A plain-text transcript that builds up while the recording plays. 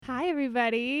Hi,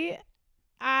 everybody.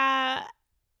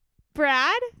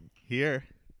 Brad? Here.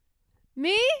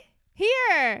 Me?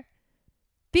 Here.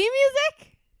 Theme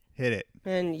music? Hit it.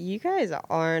 And you guys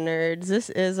are nerds.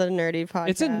 This is a nerdy podcast.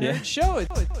 It's a nerd show.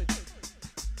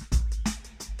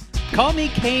 Call me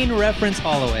Kane reference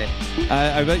Holloway.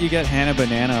 I bet you get Hannah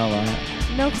Banana a lot.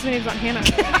 No, because my name's not Hannah.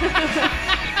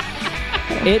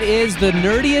 It is the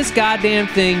nerdiest goddamn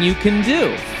thing you can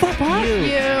do. Fuck you.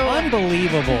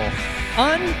 Unbelievable.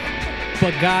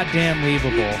 But-goddamn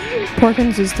believable.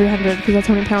 Porkins is 300 because that's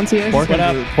how many pounds he is.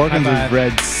 Porkins is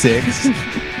red 6. You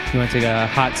want to take a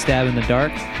hot stab in the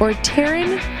dark? Or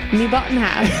tearing me butt in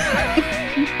half.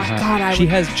 God, she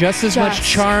has just as much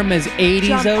charm as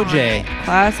 80s OJ.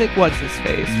 Classic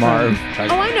what's-his-face? Marv.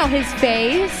 Oh, I know his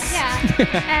face.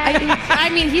 Yeah. I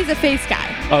mean, he's a face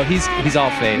guy. Oh, he's all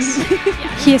face.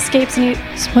 He escapes and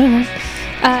spoiler.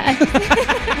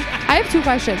 I have two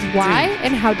questions. Why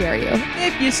and how dare you?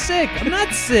 If you're sick, I'm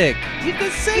not sick. You're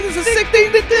sick is a sick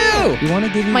thing to do. You want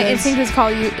to give you My guys... instinct is call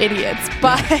you idiots,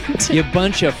 but... You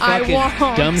bunch of fucking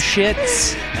dumb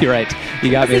shits. You're right.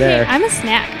 You got me there. I'm a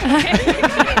snack.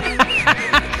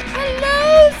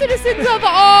 Hello, citizens of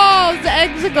all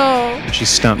Exego. She's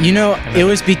stumped. You know, it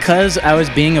was because I was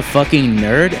being a fucking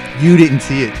nerd. You didn't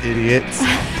see it, idiots.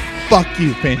 Fuck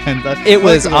you, fans. It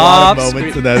was a lot of off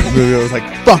moments in that movie. I was like,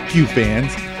 fuck you,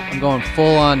 fans. I'm going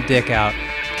full on dick out.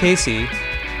 Casey.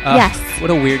 Yes.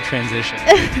 What a weird transition.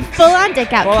 Full on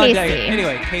dick out, Full on Casey. dick out.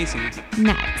 Anyway, Casey.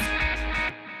 Next.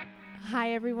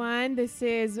 Hi, everyone. This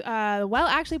is Well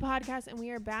Actually podcast, and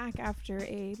we are back after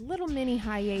a little mini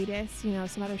hiatus. You know,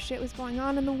 some other shit was going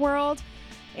on in the world,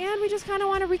 and we just kind of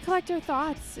want to recollect our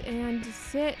thoughts and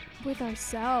sit with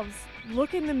ourselves,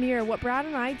 look in the mirror. What Brad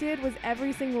and I did was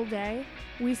every single day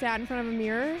we sat in front of a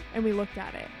mirror and we looked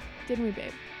at it. Didn't we,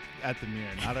 babe? At the mirror,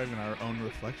 not even our own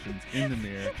reflections in the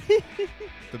mirror.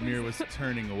 The mirror was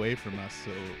turning away from us,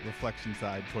 so reflection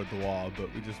side toward the wall,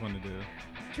 but we just wanted to...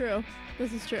 True.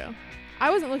 This is true. I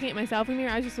wasn't looking at myself in the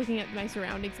mirror. I was just looking at my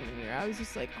surroundings in the mirror. I was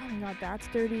just like, oh my God, that's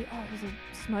dirty. Oh, there's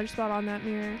a smudge spot on that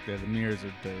mirror. Yeah, the mirrors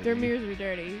are dirty. Their mirrors are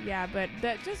dirty. Yeah, but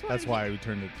that's why we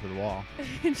turned it to the wall.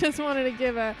 Just wanted to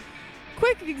give a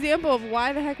quick example of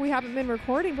why the heck we haven't been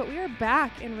recording, but we are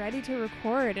back and ready to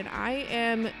record. And I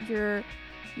am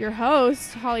your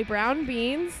host, Holly Brown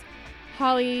Beans,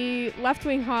 Holly Left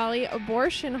Wing Holly,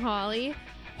 Abortion Holly.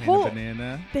 Hannah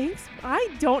Banana. Thanks. I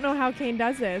don't know how Kane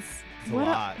does this. It's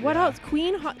what what else?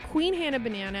 Queen Hannah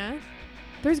Banana.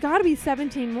 There's got to be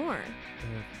 17 more.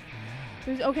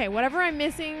 There's okay. Whatever I'm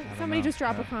missing, somebody just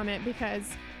drop a comment because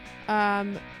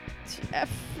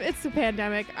it's the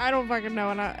pandemic. I don't fucking know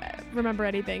and I remember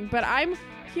anything. But I'm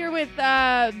here with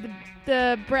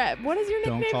the Brett. What is your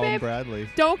nickname, Don't call babe? him Bradley.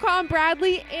 Don't call him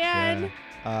Bradley and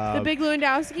the Big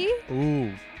Lewandowski.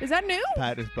 Ooh. Is that new?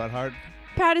 Pat is butt hard.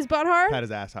 Pat is butt hard. Pat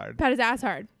is ass hard. Pat is ass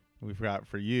hard. We forgot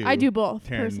for you. I do both.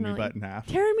 Tearing personally. me butt in half.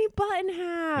 Tearing me butt in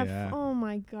half. Yeah. Oh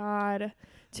my God.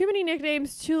 Too many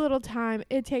nicknames, too little time.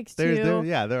 It takes There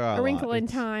are a wrinkle in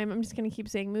It's- time. I'm just gonna keep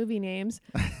saying movie names.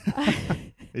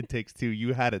 It takes two.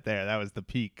 You had it there. That was the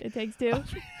peak It takes two.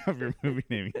 of your movie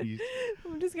name.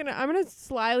 I'm gonna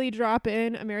slyly drop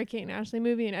in a Mary Kate and Ashley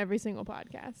movie in every single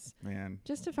podcast, Man,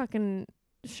 just to fucking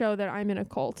show that I'm in a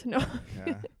cult. No.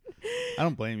 yeah. I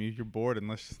don't blame you. You're bored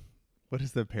unless. What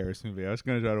is the Paris movie? I was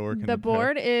gonna try to work in The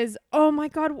board is oh my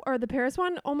God, or the Paris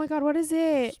one. Oh my God, what is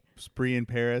it? Spree in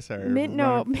Paris or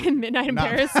Midnight in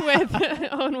Paris with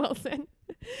Owen Wilson.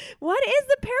 What is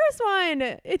the Paris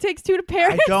one? It Takes Two to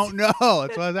Paris. I don't know.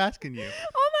 That's why I was asking you.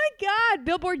 Oh my God,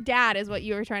 Billboard Dad is what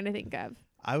you were trying to think of.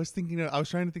 I was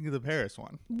trying to think of the Paris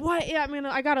one. What? Yeah, I mean,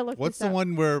 I gotta look. What's this the up.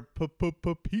 one where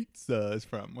pizza is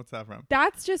from? What's that from?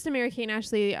 That's just a Mary Kate and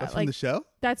Ashley. That's from the show?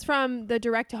 That's from the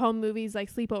direct-to-home movies,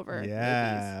 like sleepover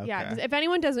Yeah, movies. Yeah. okay. If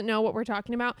anyone doesn't know what we're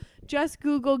talking about, just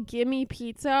Google "Gimme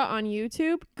Pizza" on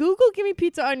YouTube. Google "Gimme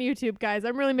Pizza" on YouTube, guys.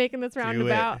 I'm really making this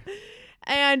roundabout.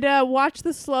 And watch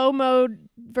the slow mode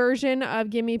version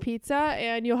of "Gimme Pizza,"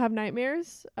 and you'll have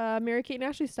nightmares, Mary Kate and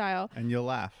Ashley style. And you'll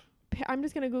laugh. I'm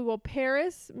just gonna Google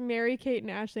Paris, Mary Kate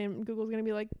and Ashley, and Google's gonna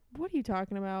be like, "What are you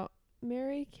talking about,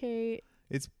 Mary Kate?"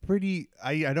 It's pretty.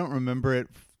 I don't remember it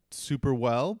super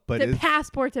well, but The it's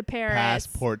Passport to Paris.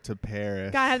 Passport to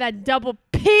Paris. Gotta have that double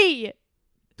P.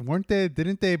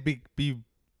 Didn't they be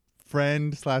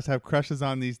friends / have crushes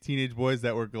on these teenage boys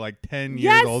that were like 10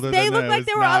 Yes, years older they than looked them? like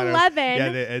they were 11.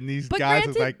 Yeah, and these But guys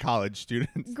was granted- like college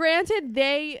students. Granted,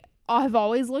 they have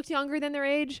always looked younger than their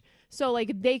age, so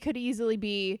like they could easily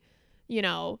be,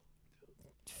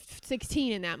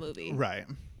 16 in that movie. Right.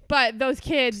 But those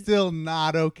kids, Still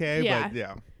not okay, Yeah. but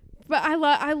yeah. but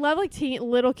I love like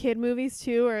little kid movies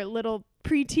too, or little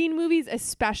preteen movies,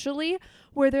 especially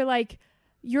where they're like,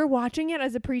 you're watching it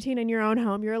as a preteen in your own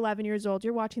home. You're 11 years old.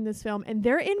 You're watching this film and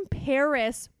they're in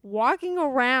Paris walking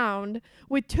around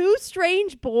with two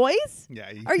strange boys. Yeah.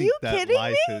 Are think you that kidding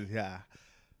life me? Is, yeah.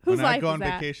 Whose when I life go is on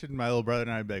that? vacation, my little brother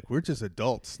and I'd be like, we're just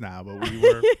adults now, but we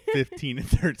were 15 and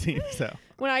 13. So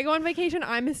When I go on vacation,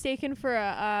 I'm mistaken for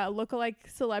a lookalike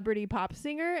celebrity pop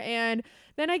singer. And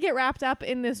then I get wrapped up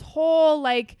in this whole,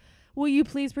 like, will you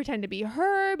please pretend to be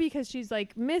her because she's,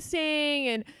 like, missing?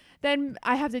 And then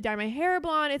I have to dye my hair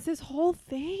blonde. It's this whole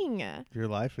thing. your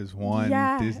life is one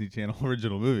Yeah. Disney Channel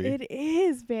original movie. It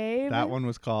is, babe. That one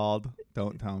was called,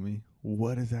 don't tell me.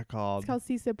 What is that called? It's called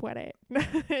Si Se Puede.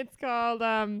 It's called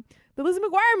the Lizzie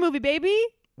McGuire movie, baby.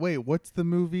 Wait, what's the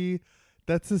movie?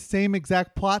 That's the same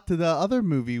exact plot to the other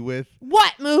movie with.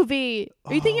 What movie?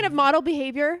 Are you thinking of Model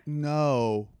Behavior?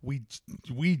 No, we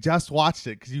just watched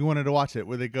it because you wanted to watch it,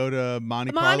 where they go to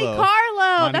Monte Monte Carlo.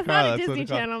 Carlo. Monte That's Carlo, not a that's what Disney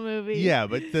it's called. Channel movie. Yeah,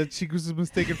 but she was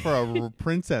mistaken for a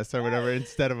princess or whatever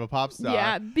instead of a pop star.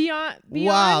 Yeah, beyond.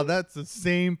 Wow, that's the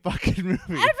same fucking movie.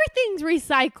 Everything's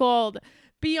recycled.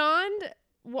 Beyond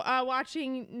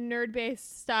watching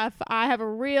nerd-based stuff, I have a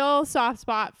real soft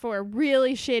spot for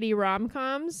really shitty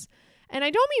rom-coms. And I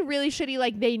don't mean really shitty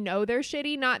like they know they're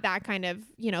shitty, not that kind of,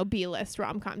 B-list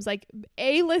rom-coms. Like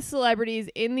A-list celebrities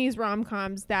in these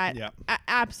rom-coms that Yeah.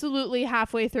 Absolutely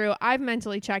halfway through, I've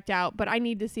mentally checked out, but I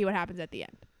need to see what happens at the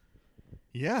end.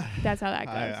 Yeah, That's how that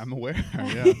goes. I'm aware.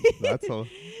 Yeah, that's all.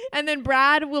 And then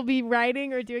Brad will be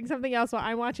writing or doing something else while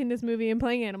I'm watching this movie and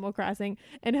playing Animal Crossing.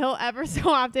 And he'll ever so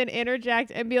often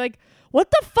interject and be like, what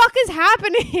the fuck is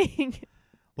happening?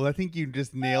 Well, I think you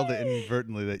just nailed it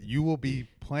inadvertently that you will be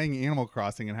playing Animal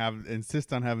Crossing and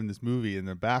insist on having this movie in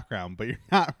the background, but you're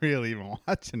not really even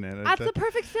watching it. That's the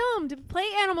perfect film to play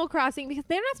Animal Crossing because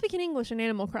they're not speaking English in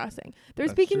Animal Crossing. They're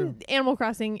That's speaking true. Animal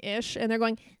Crossing-ish, and they're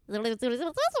going...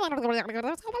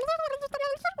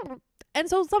 And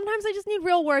so sometimes I just need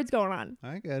real words going on.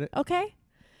 I get it. Okay?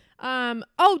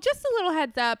 Just a little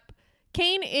heads up.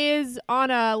 Kane is on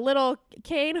a little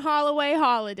Kane Holloway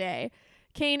holiday.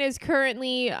 Kane is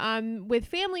currently with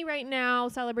family right now,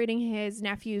 celebrating his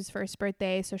nephew's first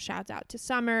birthday. So shouts out to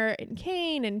Summer and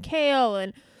Kane and Kale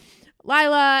and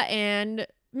Lila and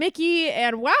Mickey.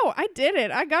 And wow, I did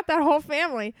it. I got that whole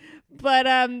family. But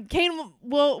Kane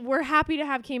we're happy to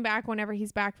have Kane back whenever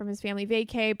he's back from his family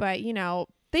vacay. But,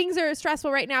 things are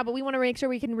stressful right now, but we want to make sure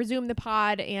we can resume the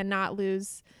pod and not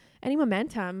lose any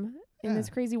momentum in this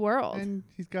crazy world. And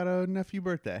he's got a nephew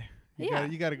birthday. You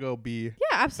got to go be Yeah,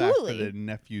 back absolutely. for the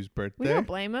nephew's birthday. We don't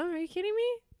blame him. Are you kidding me?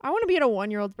 I want to be at a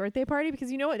 1-year-old's birthday party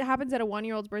because you know what happens at a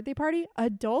 1-year-old's birthday party?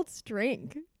 Adults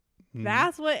drink. Mhm.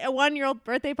 That's what a 1-year-old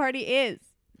birthday party is.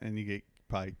 And you get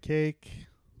probably cake.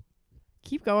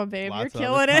 Keep going, babe. Lots You're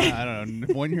of other killing it. I don't know.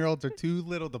 1-year-olds are too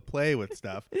little to play with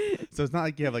stuff. So it's not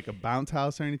like you have like a bounce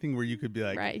house or anything where you could be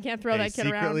like, Right. You can't throw hey, that kid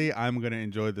around. secretly, I'm going to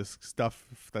enjoy this stuff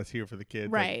that's here for the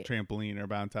kids. Right. Like trampoline or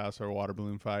bounce house or water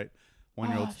balloon fight.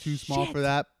 1-year-old's Oh, too small shit. for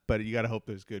that, but you got to hope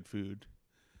there's good food.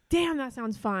 Damn, that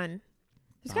sounds fun.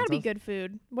 There's got to be Bounce house? good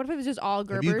food. What if it was just all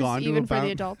Have you Gerbers, gone to even a for the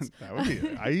bounce- adults? That would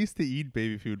be, I used to eat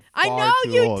baby food. I far know too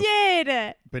you old.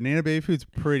 did. Banana baby food's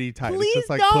pretty tight. Please It's just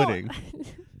like don't. pudding.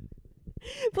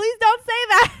 Please don't say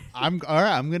that. I'm all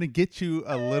right. I'm gonna get you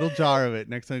a little jar of it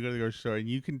next time I go to the grocery store, and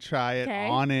you can try it 'Kay.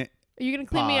 on it. Are you going to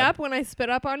clean me Pod. up when I spit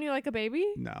up on you like a baby?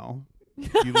 No,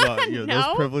 No?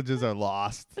 those privileges are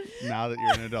lost now that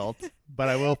you're an adult. But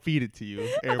I will feed it to you. I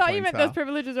thought you airplane meant style. those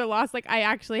privileges are lost. Like I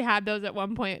actually had those at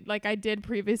one point. Like I did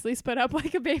previously spit up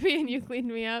like a baby and you cleaned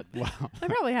me up. Wow. I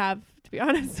probably have, to be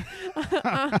honest.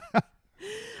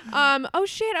 Oh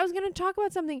shit, I was gonna talk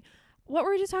about something. What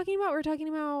were we just talking about? We were talking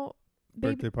about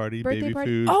Birthday party, birthday baby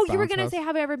party. food. Oh, you were bounce gonna house. say,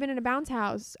 have I ever been in a bounce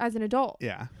house as an adult?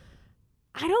 Yeah.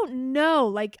 I don't know.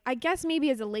 Like I guess maybe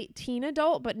as a late teen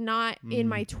adult, but not in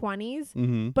my 20s.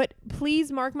 Mm-hmm. But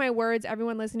please mark my words,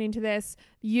 everyone listening to this.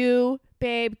 You,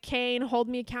 babe, Kane, hold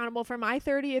me accountable for my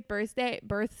 30th birthday.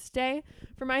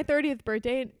 For my 30th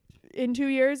birthday in 2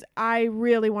 years, I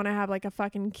really want to have like a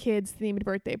fucking kids themed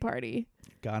birthday party.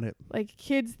 Got it. Like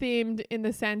kids themed in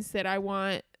the sense that I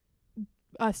want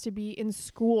us to be in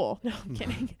school. No, I'm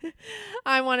kidding.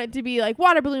 I want it to be like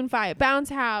water balloon fight, bounce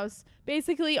house.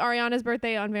 Basically, Ariana's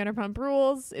birthday on Vanderpump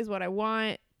Rules is what I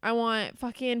want. I want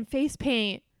fucking face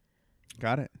paint.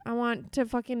 Got it. I want to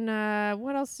fucking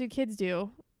what else do kids do?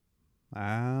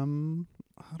 I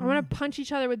want to punch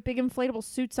each other with big inflatable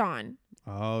suits on.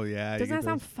 Oh yeah. Doesn't you that get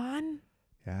sound those- fun?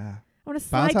 Yeah. I want to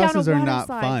slide Bounce down a houses water are not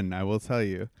slide. fun. I will tell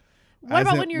you. What As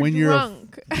about in- when you're a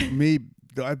drunk?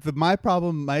 My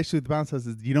issue with the bounce house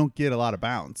is you don't get a lot of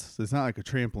bounce. So it's not like a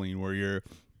trampoline where you're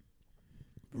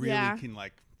really Yeah. can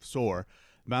like sore.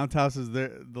 Bounce house is the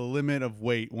limit of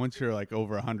weight. Once you're like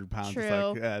over 100 pounds, True.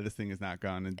 it's like this thing is not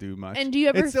going to do much. And do you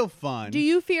ever? It's still fun. Do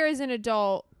you fear as an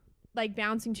adult, like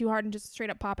bouncing too hard and just straight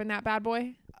up popping that bad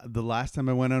boy? The last time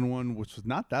I went on one, which was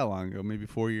not that long ago, maybe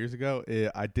 4 years ago,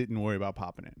 I didn't worry about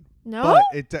popping it. No. But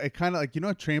it kind of like, you know,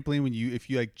 a trampoline when if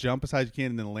you like jump as high as you can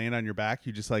and then land on your back,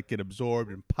 you just like get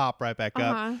absorbed and pop right back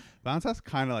up. Bounce house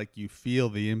kind of like you feel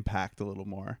the impact a little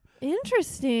more.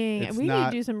 Interesting. It's We need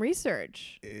not- to do some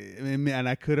research. And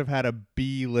I could have had a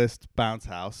B-list bounce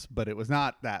house, but it was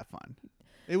not that fun.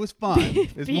 It was fun.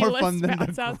 It's more B-list fun than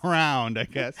bounce the house. ground, I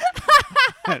guess.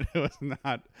 And it was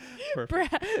not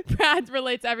perfect. Brad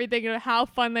relates everything to how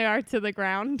fun they are to the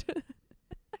ground.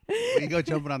 When you go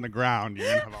jumping on the ground, you're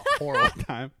gonna have a horrible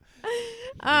time.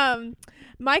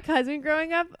 My cousin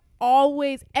growing up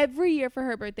always every year for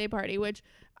her birthday party, which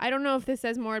I don't know if this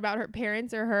says more about her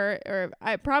parents or her,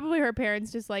 or probably her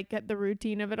parents just like get the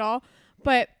routine of it all,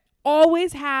 but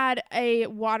always had a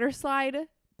water slide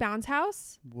bounce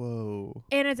house. Whoa.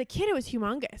 And as a kid, it was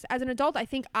humongous. As an adult, I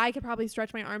think I could probably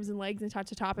stretch my arms and legs and touch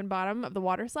the top and bottom of the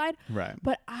water slide. Right.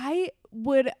 But I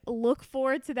would look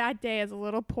forward to that day as a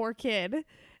little poor kid.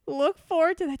 Look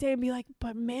forward to that day and be like,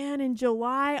 but man, in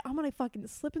July, I'm going to fucking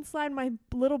slip and slide my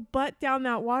little butt down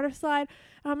that water slide.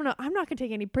 I'm not going to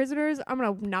take any prisoners. I'm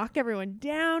going to knock everyone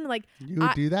down. Like, You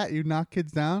would do that? You knock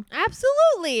kids down?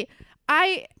 absolutely.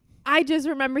 I just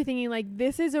remember thinking like,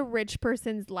 this is a rich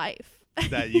person's life.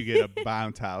 That you get a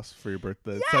bounce house for your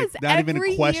birthday. It's Yes, like not even a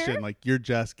every question. year. Like you're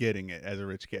just getting it as a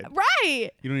rich kid. Right.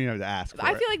 You don't even have to ask for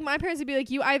I it. feel like my parents would be like,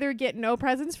 you either get no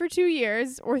presents for 2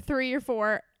 years or 3 or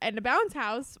 4 and a bounce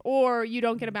house, or you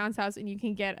don't get a bounce house and you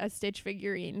can get a Stitch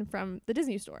figurine from the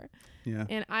Disney store. Yeah.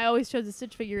 And I always chose a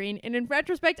Stitch figurine. And in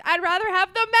retrospect, I'd rather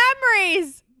have the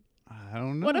memories. I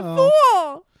don't know. What a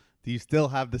fool. Do you still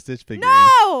have the Stitch figurine?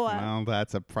 No. Well,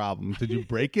 that's a problem. Did you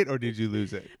break it or did you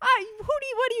lose it?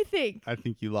 What do you think? I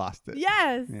think you lost it.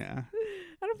 Yes. Yeah.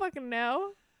 I don't fucking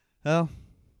know. Well,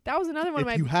 That was another one of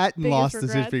my if you hadn't biggest lost the Stitch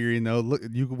regrets. figurine, though, look,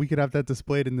 we could have that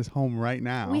displayed in this home right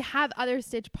now. We have other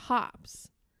Stitch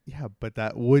Pops. Yeah, but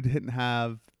that wouldn't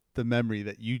have the memory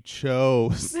that you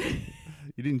chose.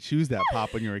 You didn't choose that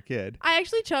pop when you were a kid. I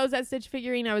actually chose that Stitch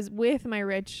figurine. I was with my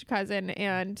rich cousin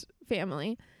and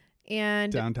family.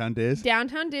 And Downtown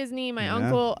Disney, my Yeah.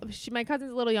 uncle, my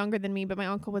cousin's a little younger than me, but my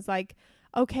uncle was like,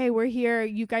 okay, we're here.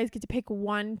 You guys get to pick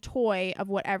one toy of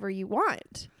whatever you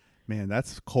want. Man,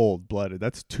 that's cold-blooded.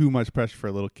 That's too much pressure for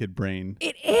a little kid brain.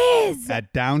 It is.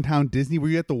 At Downtown Disney? Were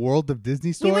you at the World of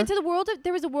Disney store? We went to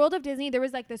there was a World of Disney. There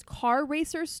was like this car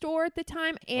racer store at the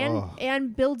time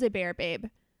and Build-A-Bear, babe.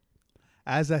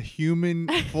 As a human,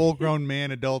 full-grown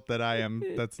man adult that I am,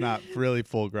 that's not really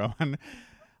full-grown,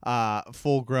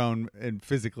 full-grown and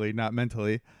physically, not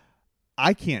mentally,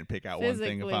 I can't pick out one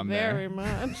thing if I'm very there.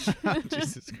 much.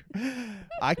 Jesus Christ.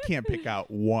 I can't pick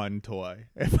out one toy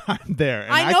if I'm there.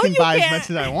 And I know can you buy can't. as much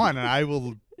as I want, and I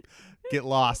will get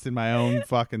lost in my own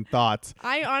fucking thoughts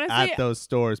I honestly, at those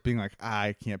stores being like,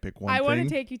 I can't pick one I thing. want to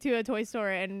take you to a toy store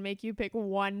and make you pick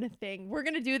one thing. We're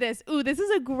going to do this. Ooh, this is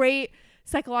a great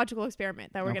psychological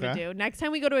experiment that we're going to Okay. do. Next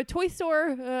time we go to a toy store,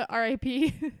 RIP,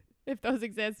 if those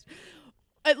exist,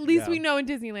 at least Yeah. we know in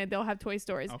Disneyland they'll have toy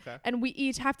stores. Okay. And we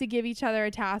each have to give each other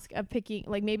a task of picking,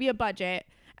 like maybe a budget,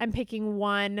 and picking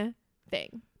one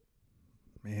thing.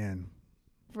 Man,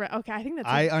 Okay, I think that's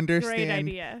I a great understand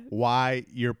idea. why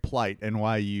your plight and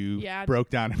why you Yeah. broke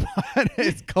down and bought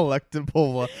its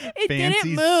collectible It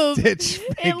fancy didn't move. Stitch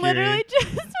It figurine. literally just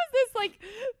was this like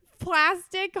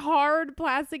hard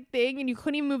plastic thing, and you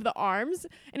couldn't even move the arms,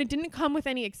 and it didn't come with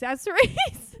any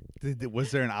accessories. Was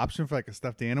there an option for like a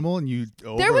stuffed animal and you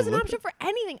There was an overlooked option for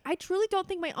anything. I truly don't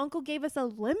think my uncle gave us a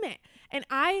limit. And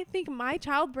I think my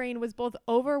child brain was both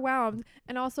overwhelmed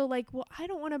and also like, well, I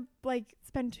don't want to like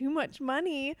spend too much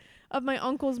money of my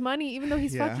uncle's money, even though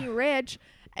he's Yeah. fucking rich.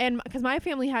 And because my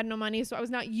family had no money, so I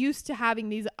was not used to having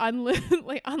these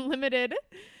unlimited.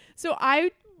 So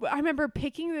I remember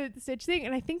picking the Stitch thing,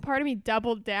 and I think part of me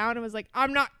doubled down and was like,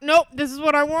 nope, this is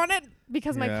what I wanted.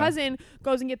 Because my Yeah. cousin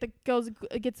goes and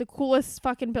gets the coolest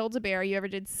fucking Build-A-Bear you ever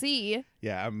did see.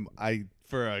 Yeah,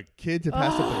 for a kid to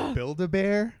pass up a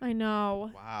Build-A-Bear. I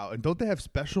know. Wow, and don't they have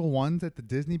special ones at the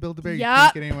Disney Build-A-Bear? You Yup.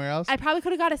 can't get anywhere else. I probably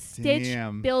could have got a Stitch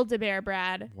Damn. Build-A-Bear,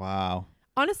 Brad. Wow,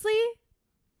 Honestly,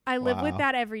 I live with Wow.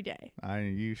 that every day.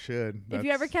 you should. If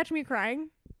you ever catch me crying,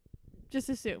 just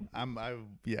assume.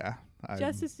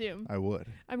 Just assume. I would.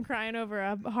 I'm crying over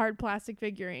a hard plastic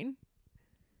figurine.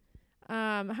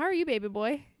 How are you, baby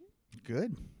boy?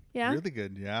 Good. Yeah? Really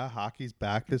good. Yeah, hockey's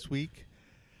back this week.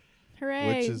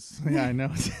 Hooray. Which is, yeah, I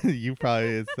know.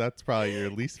 That's probably your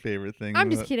least favorite thing. I'm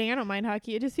just kidding. I don't mind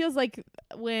hockey. It just feels like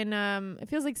when it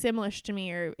feels like Simlish to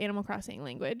me or Animal Crossing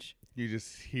language. You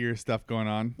just hear stuff going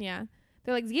on. Yeah.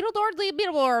 They're like, Zero Dordley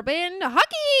Beetleborb and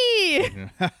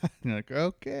hockey. You're like,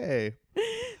 okay.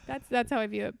 That's how I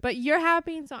view it. But you're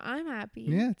happy, so I'm happy.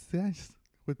 Yeah, it's nice.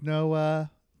 With no,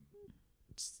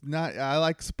 I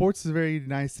like sports is very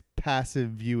nice passive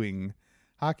viewing.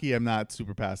 Hockey, I'm not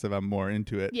super passive. I'm more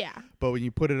into it. Yeah. But when you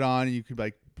put it on, you could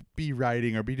like be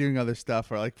writing or be doing other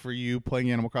stuff, or like for you playing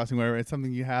Animal Crossing, whatever. It's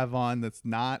something you have on that's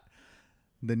not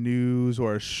the news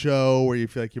or a show where you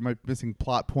feel like you might be missing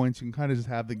plot points. You can kind of just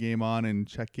have the game on and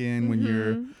check in when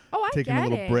you're taking a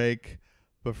little break.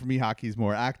 But for me, hockey's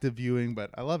more active viewing.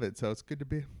 But I love it, so it's good to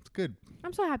be. It's good.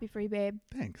 I'm so happy for you, babe.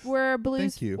 Thanks. We're blues.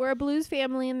 Thank you. We're a blues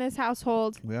family in this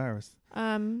household. We are.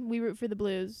 We root for the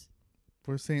Blues.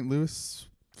 We're St. Louis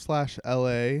 /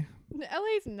 LA.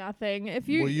 LA's nothing. If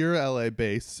you Well, you're LA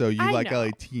based, so you like know.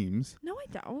 LA teams. No, I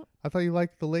don't. I thought you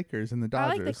liked the Lakers and the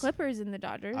Dodgers. I like the Clippers and the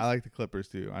Dodgers. I like the Clippers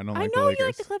too. I don't I like know the Lakers. you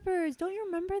like the Clippers. Don't you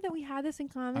remember that we had this in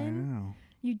common? I know.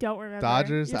 You don't remember.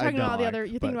 Dodgers, You're I talking about all the don't other.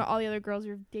 like, You're thinking but- about all the other girls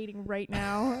you're dating right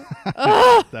now.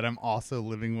 Ugh! That I'm also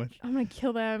living with. I'm gonna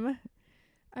kill them.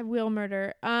 I will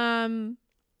murder.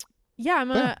 Yeah,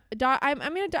 I'm a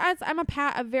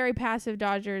very passive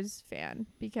Dodgers fan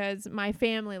because my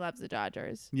family loves the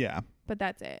Dodgers, Yeah. but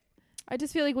that's it. I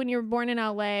just feel like when you're born in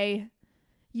LA,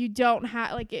 you don't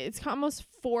have like it's almost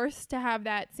forced to have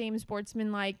that same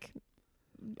sportsman like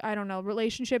I don't know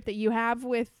relationship that you have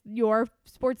with your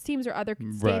sports teams or other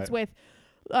states with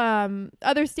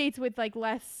other states with like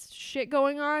less shit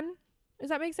going on. Does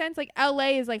that make sense? Like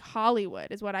LA is like Hollywood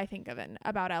is what I think of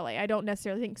about LA. I don't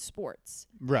necessarily think sports.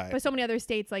 Right. But so many other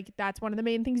states, like that's one of the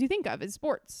main things you think of is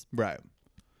sports. Right.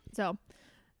 So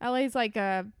LA is like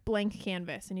a blank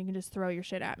canvas and you can just throw your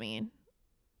shit at me and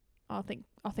I'll think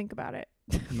about it.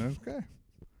 Okay.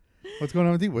 What's going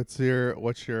on with you? What's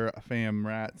your fam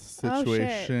rat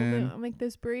situation? Oh shit. I'll make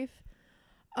this brief.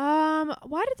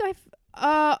 Why did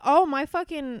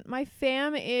my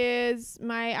fam is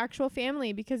my actual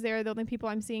family because they're the only people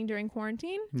I'm seeing during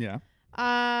quarantine. Yeah.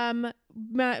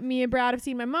 Me and Brad have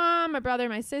seen my mom, my brother,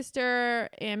 my sister,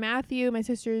 and Matthew, my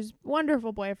sister's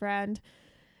wonderful boyfriend.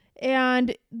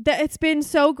 And it's been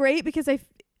so great because I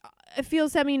feel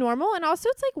semi-normal. And also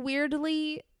it's like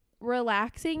weirdly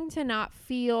relaxing to not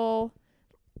feel...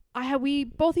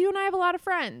 both you and I have a lot of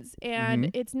friends.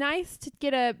 And it's nice to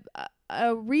get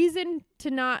a reason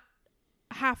to not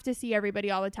have to see everybody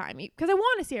all the time. Because I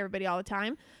want to see everybody all the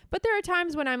time. But there are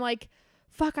times when I'm like...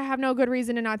 fuck, I have no good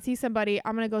reason to not see somebody.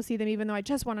 I'm going to go see them even though I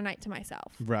just want a night to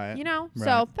myself. Right. You know? Right.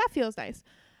 So that feels nice.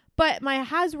 But my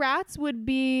has rats would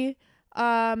be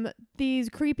these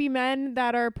creepy men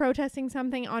that are protesting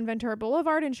something on Ventura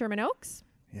Boulevard in Sherman Oaks.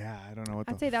 Yeah, I don't know what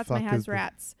I'd the say that's fuck my is has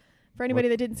rats. For anybody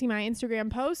that didn't see my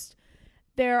Instagram post,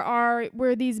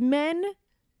 were these men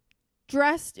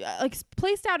dressed,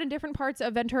 placed out in different parts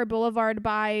of Ventura Boulevard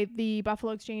by the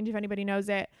Buffalo Exchange, if anybody knows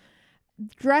it,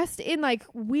 dressed in like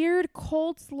weird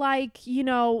cults, like, you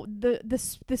know, the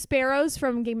sparrows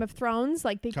from Game of Thrones,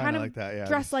 like they kind of like that, yeah,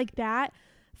 dressed like that,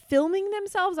 filming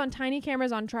themselves on tiny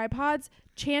cameras on tripods,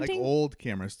 chanting. Like old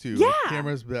cameras too. Yeah. Like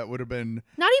cameras that would have been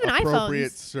not even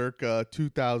appropriate iPhones. Circa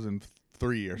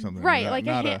 2003 or something. Right, like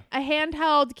a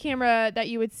handheld camera that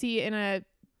you would see in a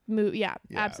movie. Yeah,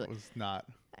 absolutely. It was not.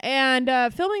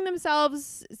 And filming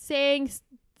themselves saying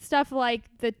stuff like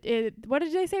what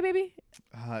did they say, baby?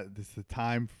 This is the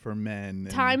time for men.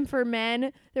 Time for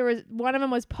men. There was one of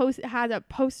them had a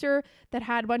poster that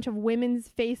had a bunch of women's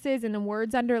faces and the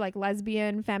words under like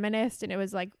lesbian, feminist, and it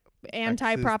was like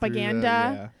anti-propaganda.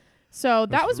 Yeah. So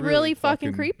that was really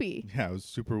fucking creepy. Yeah, it was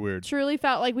super weird. Truly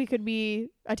felt like we could be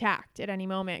attacked at any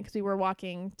moment because we were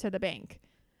walking to the bank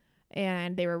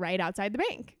and they were right outside the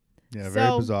bank. Yeah,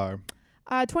 very bizarre.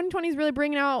 2020 is really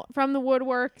bringing out from the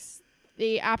woodworks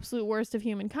the absolute worst of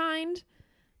humankind.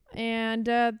 And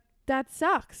that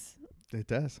sucks. It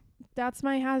does. That's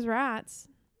my has rats.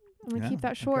 I'm going to keep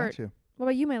that short. What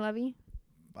about you, my lovey?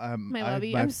 My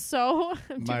lovey. I'm so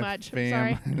too much. Fam,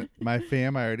 I'm sorry. my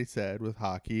fam, I already said, with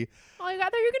hockey. Oh my God, I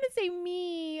thought you were going to say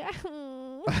me.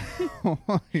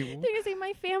 They're going to say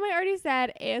my fam, I already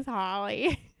said, is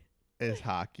Holly. Is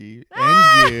hockey.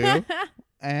 And you.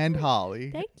 And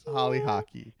Holly. Thank you. Holly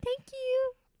hockey. Thank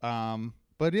you.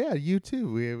 But yeah, you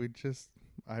too. We just...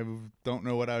 I don't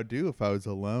know what I would do if I was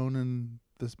alone in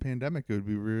this pandemic. It would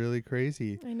be really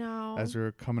crazy. I know. As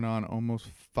we're coming on almost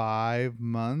 5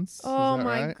 months. Oh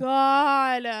my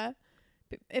God.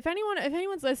 if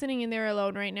anyone's listening and they're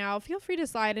alone right now, feel free to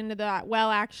slide into that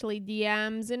actually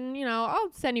DMs, and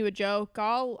I'll send you a joke.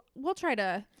 We'll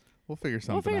figure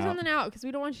something something out because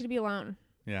we don't want you to be alone.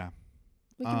 Yeah.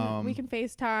 We can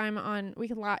FaceTime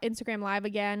Instagram Live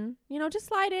again. Just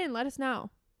slide in, let us know.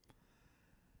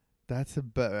 That's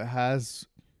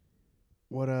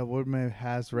what may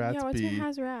has rats yeah, what's be? your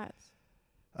has rats?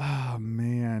 Oh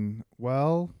man.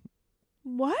 Well,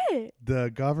 what?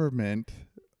 The government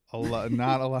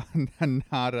not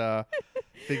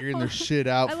figuring their shit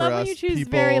out I for love us when you choose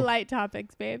people very light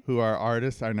topics, babe. who are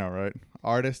artists. I know, right?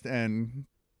 Artists, and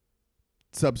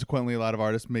subsequently a lot of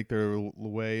artists make their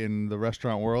way in the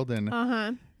restaurant world, and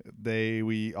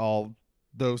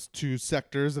those two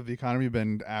sectors of the economy have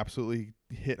been absolutely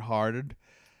hit hard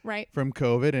from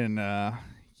COVID, and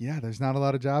there's not a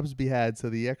lot of jobs to be had, so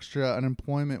the extra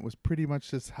unemployment was pretty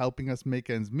much just helping us make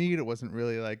ends meet. It wasn't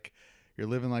really like you're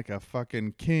living like a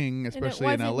fucking king,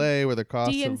 especially in LA where the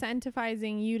cost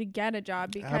de-incentivizing you to get a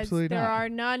job because there are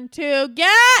none to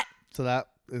get. So that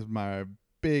is my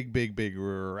big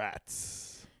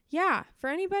rats. Yeah, for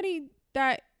anybody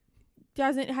that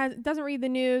doesn't read the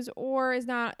news or is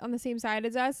not on the same side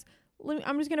as us,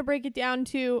 I'm just going to break it down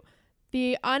to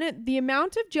the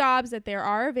amount of jobs that there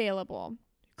are available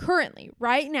currently,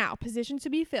 right now, positions to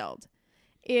be filled,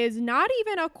 is not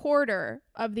even a quarter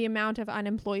of the amount of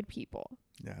unemployed people.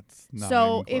 Yeah, it's not.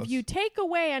 So if you take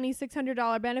away any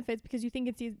 $600 benefits because you think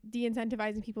it's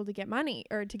de-incentivizing people to get money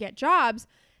or to get jobs,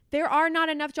 there are not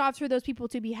enough jobs for those people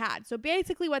to be had. So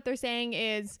basically what they're saying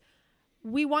is,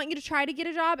 we want you to try to get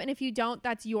a job, and if you don't,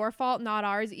 that's your fault, not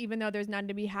ours, even though there's none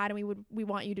to be had, and we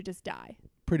want you to just die.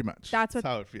 Pretty much. That's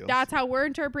how it feels. That's how we're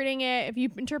interpreting it. If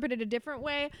you interpret it a different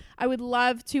way, I would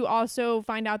love to also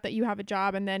find out that you have a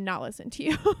job and then not listen to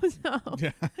you.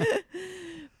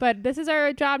 But this is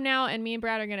our job now, and me and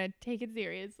Brad are going to take it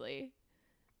seriously.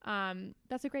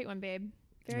 That's a great one, babe.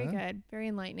 Very good. Very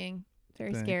enlightening.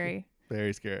 Very scary.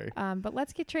 Very scary. But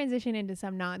let's transition into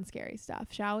some non-scary stuff,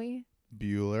 shall we?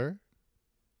 Bueller.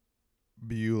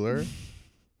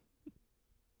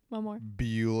 One more.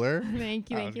 Bueller. Thank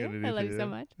you. I love you so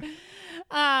much.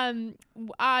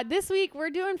 This week we're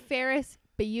doing Ferris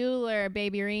Bueller,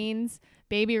 Baby Reens.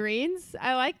 Baby Reens?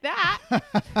 I like that.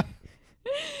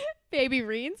 Baby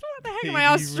Reens? What the heck? Am I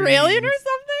Australian or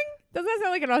something? Doesn't that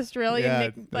sound like an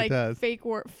Australian fake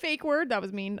word? That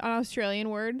was mean. An Australian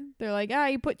word. They're like,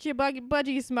 you put your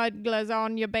budgie smugglers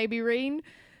on your baby reen.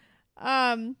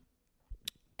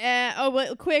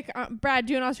 Quick, Brad,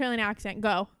 do an Australian accent.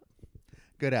 Go.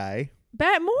 Good eye.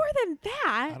 But more than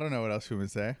that, I don't know what else you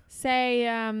would say. Say,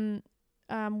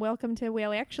 welcome to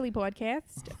Well Actually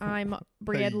podcast. I'm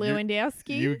Brad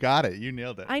Lewandowski. You got it. You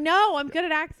nailed it. I know. I'm good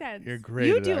at accents. You're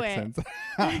great at accents.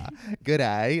 Good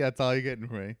eye. That's all you're getting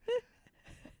from me.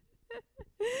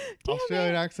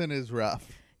 Australian accent is rough.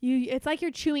 It's like you're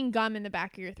chewing gum in the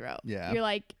back of your throat. Yeah. You're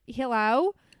like,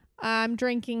 hello. I'm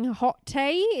drinking hot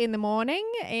tea in the morning,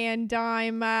 and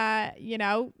I'm,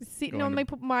 sitting on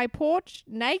my porch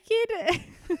naked,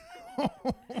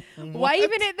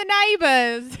 waving at the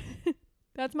neighbours.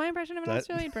 That's my impression of an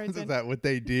Australian person. Is that what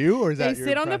they do, or is that they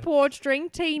sit on the porch,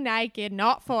 drink tea naked,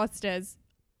 not Foster's.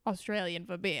 Australian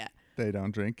for beer. They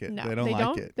don't drink it. No, they don't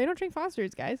like it. They don't drink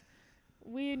Foster's, guys.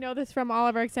 We know this from all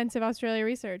of our extensive Australia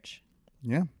research.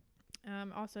 Yeah.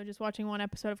 Also, just watching one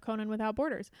episode of Conan Without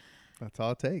Borders. That's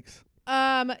all it takes.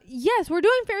 Yes, we're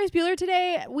doing Ferris Bueller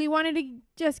today. We wanted to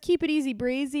just keep it easy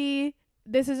breezy.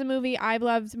 This is a movie I've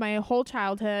loved my whole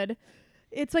childhood.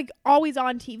 It's like always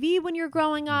on TV when you're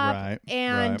growing up. Right.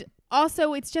 And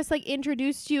also it's just like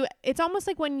introduced you. It's almost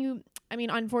like when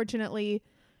unfortunately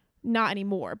not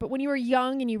anymore, but when you were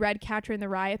young and you read Catcher in the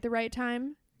Rye at the right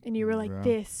time. And you were like,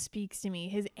 this speaks to me.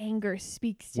 His anger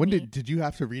speaks to me. Did you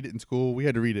have to read it in school? We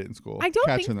had to read it in school. I don't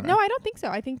think so.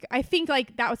 I think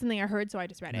like that was something I heard, so I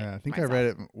just read it. Yeah, I think myself. I read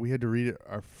it. We had to read it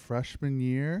our freshman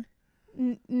year.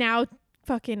 Now,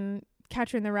 fucking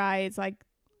Catcher in the Rye is like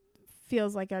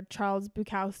feels like a Charles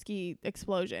Bukowski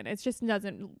explosion. It just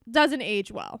doesn't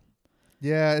age well.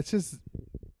 Yeah, it's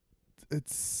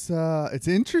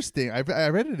interesting. I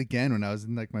read it again when I was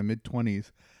in like my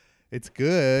mid-20s. It's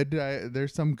good.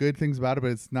 There's some good things about it,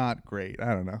 but it's not great.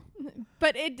 I don't know.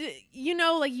 But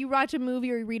like you watch a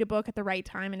movie or you read a book at the right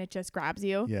time and it just grabs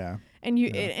you. Yeah. And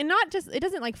it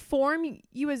doesn't like form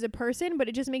you as a person, but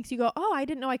it just makes you go, oh, I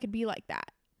didn't know I could be like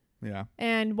that. Yeah.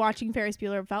 And watching Ferris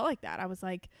Bueller felt like that. I was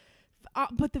like,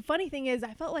 but the funny thing is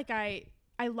I felt like I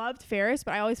loved Ferris,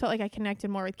 but I always felt like I connected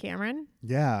more with Cameron.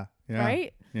 Yeah.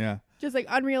 Right? Yeah. Just like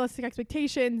unrealistic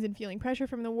expectations and feeling pressure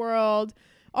from the world.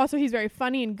 Also, he's very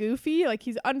funny and goofy. Like,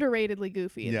 he's underratedly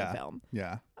goofy in the film.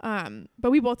 Yeah.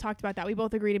 But we both talked about that. We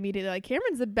both agreed immediately. Like,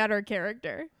 Cameron's the better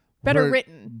character. Better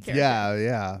written character.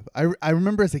 Yeah. I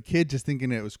remember as a kid just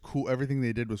thinking it was cool. Everything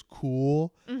they did was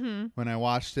cool. Mm-hmm. When I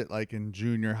watched it like in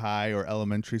junior high or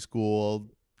elementary school,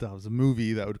 that was a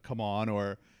movie that would come on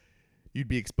or you'd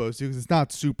be exposed to because it's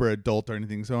not super adult or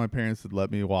anything. So my parents would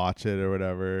let me watch it or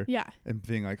whatever. Yeah. And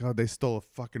being like, oh, they stole a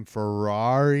fucking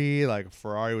Ferrari. Like, a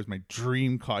Ferrari was my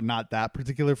dream car. Not that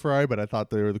particular Ferrari, but I thought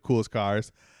they were the coolest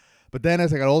cars. But then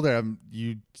as I got older,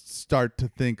 you start to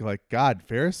think like, God,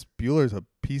 Ferris Bueller's a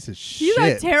piece of shit.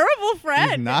 He's a terrible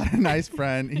friend. He's not a nice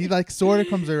friend. He like sort of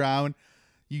comes around.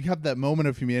 You have that moment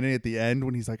of humanity at the end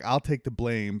when he's like, I'll take the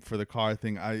blame for the car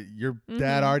thing. Your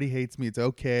dad already hates me. It's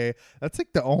okay. That's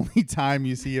like the only time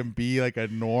you see him be like a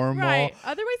normal, right.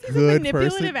 Otherwise, he's a good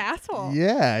manipulative person. asshole.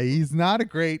 Yeah, he's not a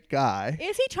great guy.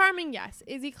 Is he charming? Yes.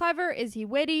 Is he clever? Is he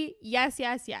witty? Yes.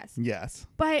 Yes.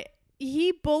 But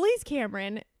he bullies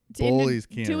Cameron Bullies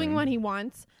into Cameron. doing what he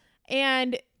wants.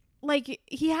 And like,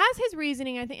 he has his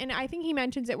reasoning, I think, and I think he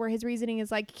mentions it where his reasoning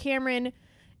is like Cameron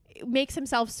makes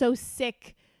himself so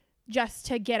sick just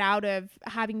to get out of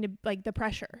having to like the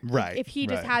pressure. Right. Like, if he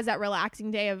just has that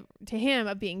relaxing day of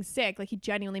being sick, like he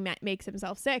genuinely makes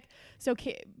himself sick. So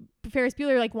Ferris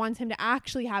Bueller like wants him to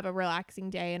actually have a relaxing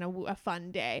day and a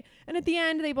fun day. And at the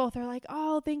end, they both are like,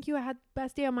 "Oh, thank you. I had the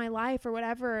best day of my life," or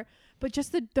whatever. But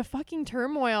just the fucking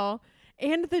turmoil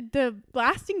and the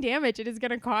lasting damage it is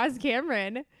going to cause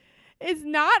Cameron is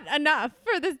not enough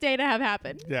for this day to have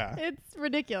happened. Yeah. It's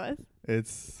ridiculous.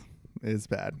 It's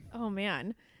bad. Oh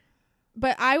man.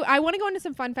 But I want to go into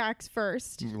some fun facts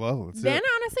first. Well, let's do Then it.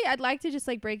 honestly, I'd like to just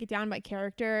like break it down by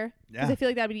character because Yeah. I feel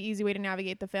like that would be an easy way to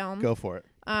navigate the film. Go for it.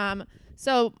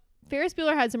 So Ferris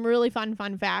Bueller had some really fun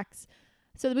facts.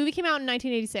 So the movie came out in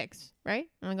 1986, right?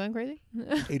 Am I going crazy?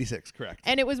 86, correct.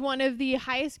 And it was one of the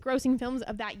highest grossing films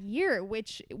of that year,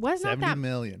 which was not 70 that.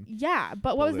 million. Yeah,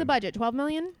 but what was the Golden. budget? 12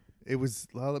 million? It was.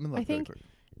 Well, let me look. I think really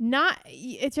quick. not.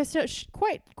 It just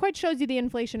quite shows you the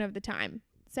inflation of the time.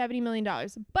 $70 million.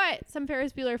 But some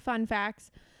Ferris Bueller fun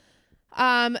facts.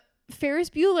 Ferris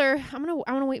Bueller, I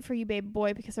want to wait for you, babe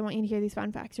boy, because I want you to hear these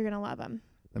fun facts. You're gonna love them.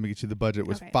 Let me get you the budget.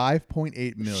 Was Okay.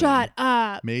 5.8 million. Shut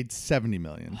up. Made 70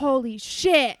 million. Holy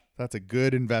shit. That's a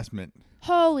good investment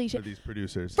Holy for shit. these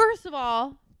producers. First of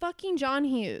all, fucking John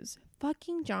Hughes.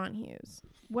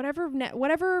 Whatever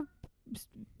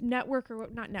network or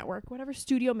not network, whatever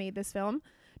studio made this film.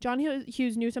 John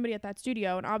Hughes knew somebody at that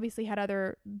studio and obviously had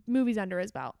other movies under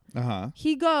his belt.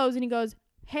 He goes,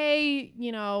 "Hey,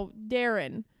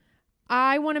 Darren,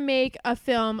 I want to make a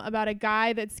film about a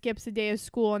guy that skips a day of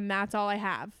school and that's all I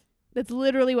have." That's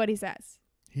literally what he says.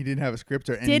 He didn't have a script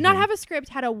or anything. Did not have a script,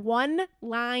 had a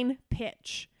one-line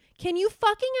pitch. Can you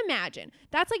fucking imagine?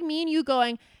 That's like me and you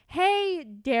going, "Hey,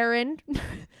 Darren,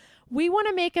 we want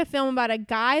to make a film about a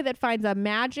guy that finds a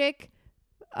magic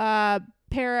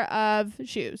pair of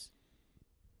shoes."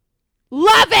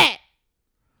 Love it!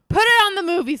 Put it on the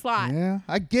movie slot. Yeah,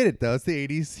 I get it though. It's the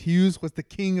 80s. Hughes was the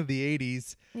king of the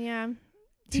 80s. Yeah.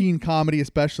 Teen comedy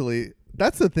especially.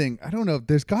 That's the thing. I don't know.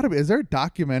 There's got to be. Is there a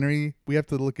documentary? We have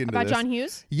to look into About this. John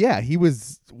Hughes? Yeah, he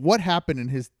was. What happened in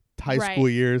his high Right. school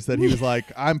years that he was like,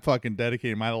 I'm fucking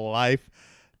dedicating my life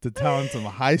to telling some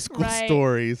high school Right.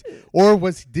 stories? Or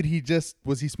was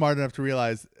he smart enough to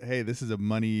realize, hey, this is a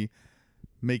money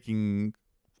making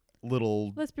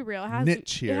little Let's be real. It has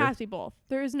niche to, here? It has to be both.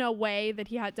 There is no way that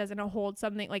he doesn't hold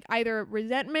something like either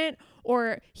resentment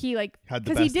or he like Had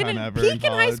the because he best time didn't ever peak in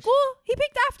in high college. school. He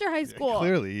peaked after high school.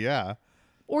 Clearly, yeah.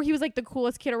 Or he was like the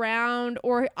coolest kid around.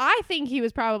 Or I think he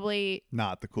was probably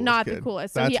Not the coolest not kid. the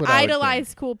coolest. So That's he what I would think.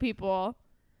 idolized cool people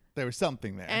There was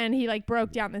something there. and he like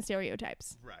broke down the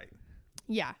stereotypes. Right.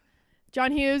 Yeah.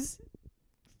 John Hughes,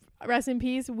 rest in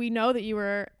peace. We know that you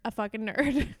were a fucking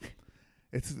nerd.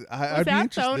 I'd be that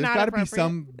interested. so There's not got to be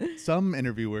appropriate? some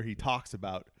interview where he talks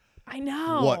about I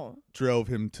know. what drove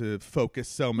him to focus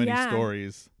so many Yeah.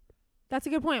 stories. That's a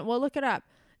good point. We'll look it up.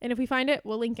 And if we find it,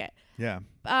 we'll link it. Yeah.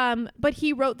 But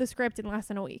he wrote the script in less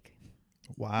than a week.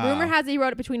 Wow. Rumor has it he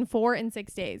wrote it between 4 and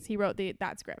 6 days. He wrote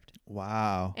that script.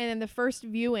 Wow. And then the first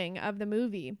viewing of the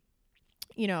movie,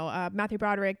 Matthew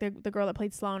Broderick, the girl that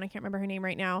played Sloane, I can't remember her name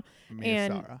right now,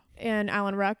 and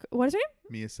Alan Ruck. What is her name?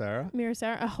 Mia Sarah. Mira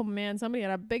Sarah. Oh man, somebody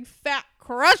had a big fat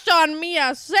crush on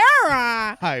Mia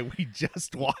Sarah. Hi, we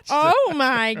just watched Oh it.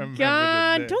 my remember the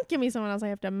god! name. Don't give me someone else I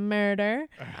have to murder.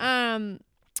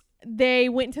 They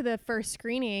went to the first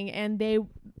screening, and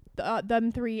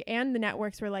them three and the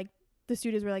networks were like, the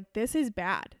studios were like, "This is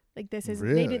bad. Like this is."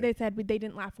 Really? They said they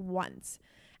didn't laugh once,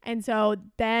 And so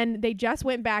then they just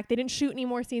went back. They didn't shoot any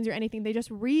more scenes or anything. They just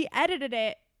re-edited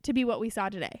it to be what we saw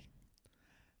today.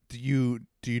 Do you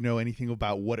know anything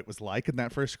about what it was like in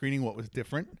that first screening? What was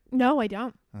different? No, I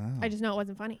don't. Oh, I just know it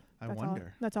wasn't funny. I That's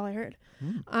wonder. That's all I heard.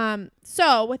 Hmm.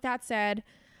 So with that said,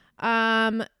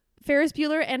 Ferris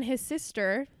Bueller and his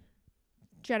sister,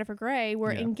 Jennifer Grey,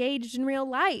 were engaged in real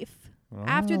life.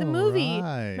 After the movie,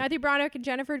 right. Matthew Broderick and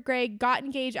Jennifer Grey got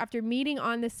engaged after meeting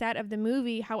on the set of the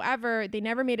movie. However, they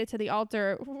never made it to the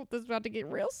altar. Ooh, this is about to get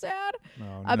real sad.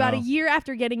 Oh, About no. a year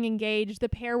after getting engaged, the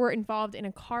pair were involved in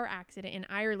a car accident in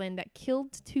Ireland that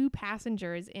killed 2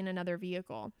 passengers in another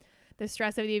vehicle. The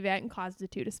stress of the event caused the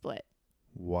two to split.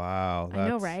 Wow. I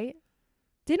know, right?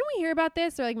 Didn't we hear about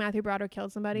this? Or like Matthew Broderick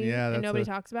killed somebody and nobody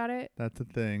talks about it? That's a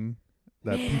thing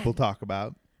that people talk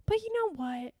about. But you know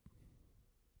what?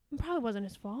 It probably wasn't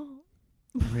his fault.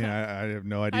 I mean, I have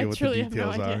no idea what the truly have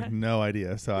no details are. idea. No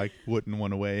idea. So I wouldn't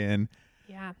want to weigh in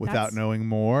Yeah. without knowing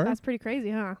more. That's pretty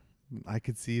crazy, huh? I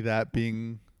could see that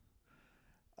being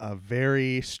a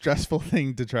very stressful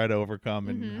thing to try to overcome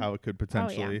and how it could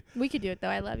potentially. Oh, yeah. We could do it, though.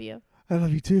 I love you. I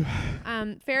love you too.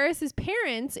 Ferris's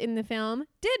parents in the film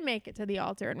did make it to the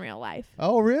altar in real life.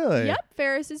 Oh, really? Yep.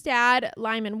 Ferris's dad,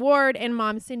 Lyman Ward, and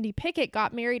mom, Cindy Pickett,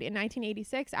 got married in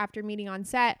 1986 after meeting on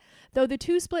set. Though the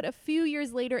two split a few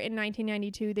years later in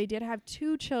 1992, they did have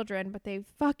 2 children, but they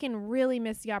fucking really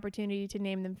missed the opportunity to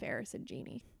name them Ferris and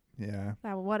Jeannie. Yeah.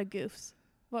 What a goofs.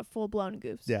 What full-blown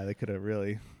goofs. Yeah, they could have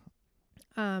really.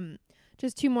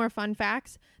 Just 2 more fun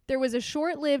facts. There was a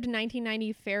short-lived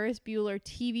 1990 Ferris Bueller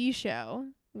TV show,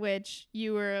 which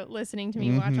you were listening to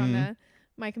me watch on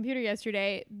my computer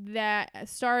yesterday, that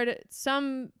starred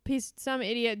some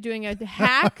idiot doing a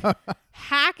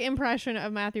hack impression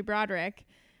of Matthew Broderick,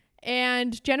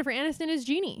 and Jennifer Aniston is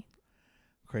Jeannie.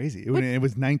 Crazy. It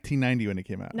was 1990 when it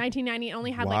came out. 1990, it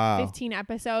only had Wow. like 15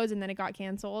 episodes, and then it got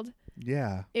canceled.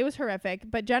 Yeah. It was horrific,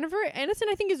 but Jennifer Aniston,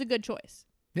 I think, is a good choice.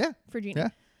 Yeah. For Jeannie.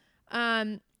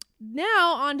 Yeah.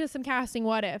 Now on to some casting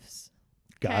what ifs.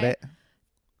 Got Okay.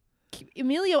 it.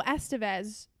 Emilio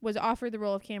Estevez was offered the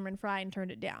role of Cameron Fry and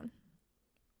turned it down.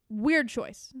 Weird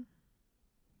choice.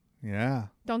 Yeah.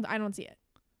 I don't see it.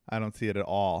 I don't see it at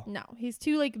all. No, he's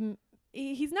too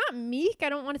he's not meek. I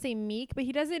don't want to say meek, but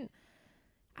he doesn't.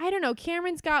 I don't know.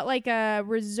 Cameron's got like a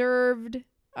reserved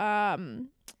a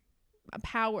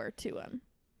power to him.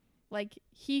 Like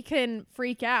he can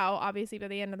freak out, obviously, by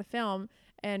the end of the film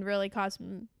and really cause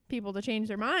people to change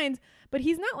their minds. But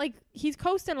he's not like, he's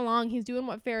coasting along. He's doing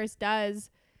what Ferris does.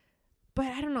 But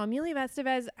I don't know. Emilio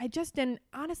Estevez, I just didn't,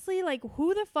 honestly, like,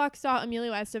 who the fuck saw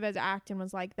Emilio Estevez act and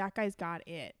was like, that guy's got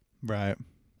it? Right.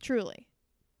 Truly.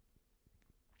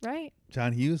 Right?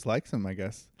 John Hughes likes him, I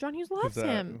guess. John Hughes loves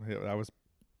him. I was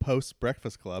post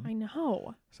Breakfast Club. I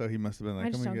know. So he must have been like, I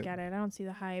just don't get it. I don't see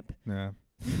the hype. Yeah.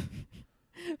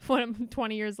 When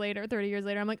 20 years later, 30 years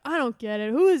later, I'm like, I don't get it.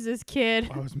 Who is this kid?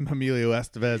 I was Emilio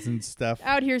Estevez and stuff.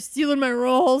 Out here stealing my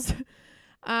roles.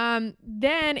 Then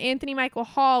Anthony Michael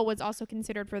Hall was also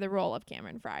considered for the role of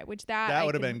Cameron Fry, which that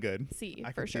would have been good. See,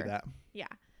 I for can sure. see that. Yeah,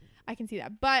 I can see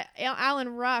that. But Alan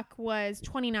Ruck was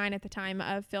 29 at the time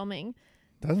of filming.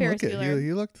 Doesn't Ferris look it. Bueller.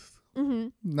 He looked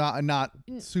not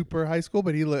super high school,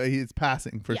 but he's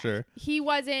passing for sure. He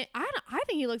wasn't. I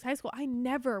think he looks high school. I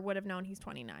never would have known he's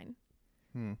 29.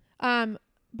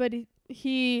 But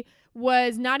he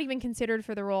was not even considered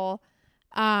for the role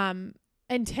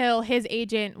until his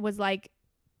agent was like,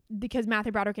 because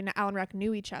Matthew Broderick and Alan Ruck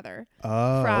knew each other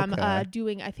from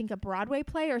doing, I think, a Broadway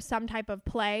play or some type of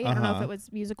play. I don't know if it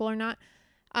was musical or not.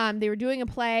 They were doing a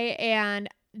play and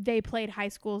they played high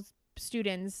school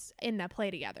students in that play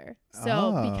together.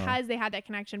 So because they had that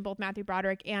connection, both Matthew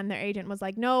Broderick and their agent was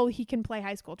like, no, he can play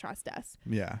high school, trust us.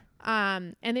 Yeah.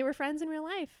 And they were friends in real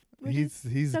life. He's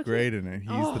so great in it.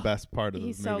 He's the best part of the movie.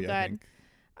 He's so good. I think.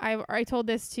 I told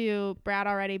this to Brad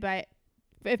already, but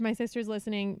if my sister's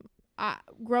listening,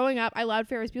 growing up, I loved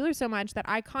Ferris Bueller so much that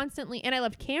I constantly, and I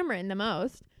loved Cameron the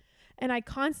most, and I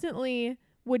constantly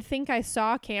would think I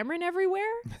saw Cameron everywhere.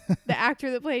 The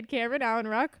actor that played Cameron, Alan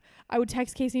Ruck. I would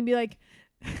text Casey and be like,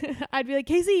 I'd be like,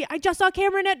 Casey, I just saw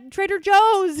Cameron at Trader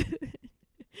Joe's.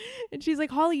 And she's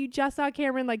like, Holly, you just saw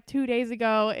Cameron like 2 days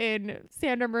ago in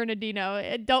San Bernardino.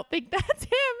 And don't think that's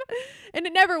him. And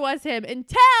it never was him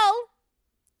until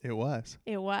It was.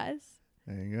 it was.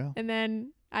 There you go. And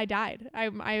then I died.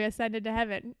 I ascended to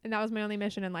heaven. And that was my only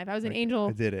mission in life. I was an angel.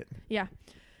 I did it. Yeah.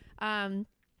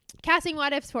 Casting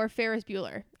what ifs for Ferris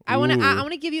Bueller. I want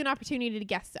to give you an opportunity to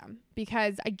guess some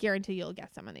because I guarantee you'll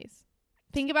guess some of these.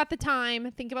 Think about the time.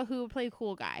 Think about who would play a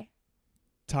cool guy.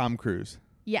 Tom Cruise.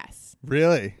 Yes.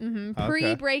 Really? Mm-hmm. Okay.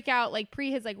 Pre-breakout, like pre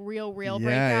his like real breakout.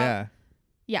 Yeah.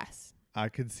 Yes. I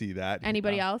could see that.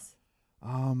 Anybody else?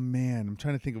 Oh man, I'm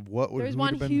trying to think of what would. There's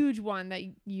one huge one that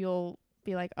you'll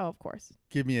be like, oh, of course.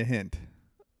 Give me a hint.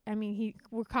 I mean,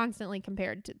 we're constantly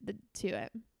compared to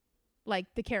it, like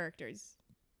the characters,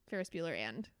 Ferris Bueller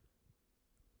and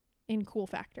in Cool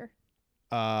Factor.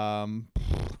 I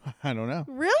don't know.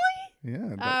 Really?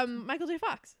 Yeah. Michael J.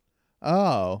 Fox.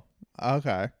 Oh,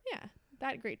 okay. Yeah,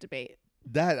 that great debate.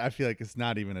 That I feel like it's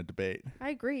not even a debate. I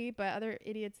agree, but other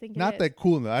idiots think Not it is. that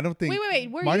cool though. I don't think.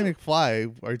 Wait. Marty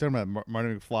McFly. Are you talking about Marty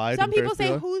McFly? Some and people Ferris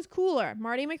say Bueller? who's cooler,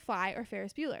 Marty McFly or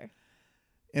Ferris Bueller?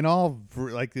 In all,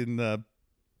 like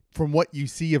from what you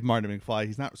see of Marty McFly,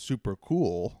 he's not super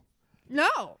cool.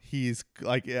 No. He's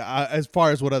like, as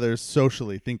far as what others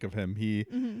socially think of him,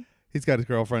 he's got his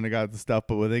girlfriend and got the stuff.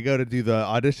 But when they go to do the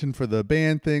audition for the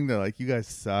band thing, they're like, "You guys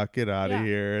suck, get out of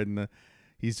here." And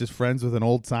he's just friends with an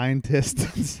old scientist.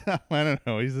 So, I don't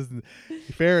know.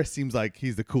 Ferris seems like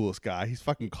he's the coolest guy. He's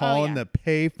fucking calling the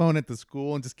payphone at the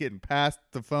school and just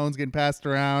the phone's getting passed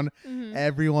around.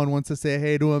 Everyone wants to say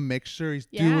hey to him, make sure he's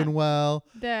doing well.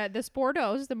 The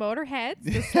sportos, the motorheads,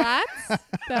 the slats,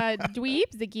 the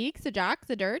dweebs, the geeks, the jocks,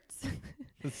 the dirts.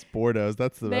 The sportos,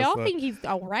 that's the best. They all think he's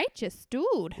a righteous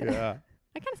dude. Yeah.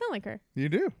 I kind of sound like her. You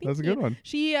do. That's a good one.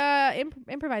 She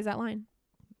improvised that line.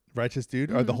 Righteous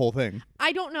dude or the whole thing?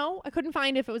 I don't know. I couldn't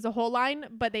find if it was a whole line,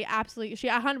 but she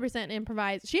 100%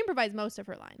 improvised. She improvised most of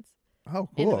her lines. Oh,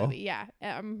 cool. In the movie, yeah.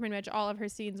 Pretty much all of her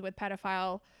scenes with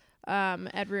pedophile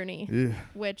Ed Rooney,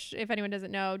 which, if anyone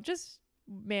doesn't know,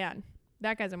 man,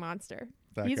 that guy's a monster.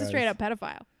 He's a straight up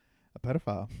pedophile. A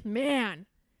pedophile. Man.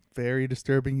 Very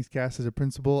disturbing. He's cast as a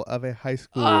principal of a high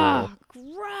school. Oh,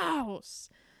 gross.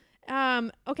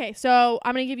 Okay, so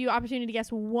I'm going to give you opportunity to guess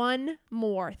one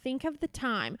more. Think of the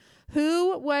time.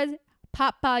 Who was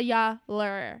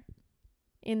Bueller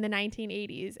in the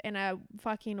 1980s and a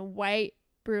fucking white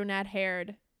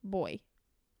brunette-haired boy?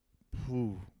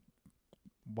 Ooh.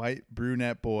 White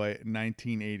brunette boy,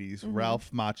 1980s.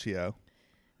 Ralph Macchio.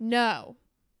 No.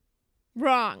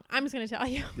 Wrong. I'm just going to tell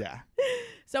you. Yeah.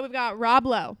 So we've got Rob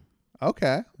Lowe.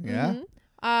 Okay. Yeah.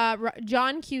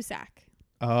 John Cusack.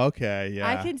 Okay. Yeah.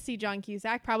 I can see John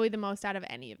Cusack probably the most out of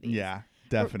any of these. Yeah,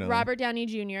 definitely. Robert Downey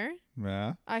Jr.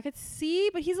 Yeah. I could see,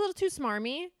 but he's a little too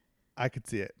smarmy. I could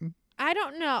see it. I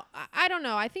don't know. I don't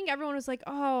know. I think everyone was like,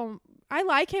 oh, I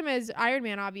like him as Iron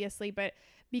Man, obviously, but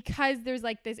because there's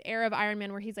like this air of Iron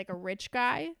Man where he's like a rich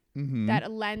guy that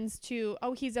lends to,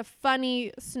 oh, he's a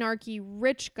funny, snarky,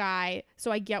 rich guy. So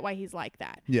I get why he's like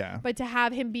that. Yeah. But to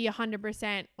have him be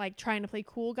 100% like trying to play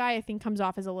cool guy, I think comes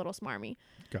off as a little smarmy.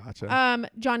 Gotcha.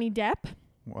 Johnny Depp.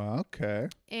 Well, okay.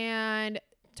 And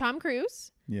Tom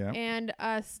Cruise. Yeah. And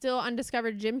still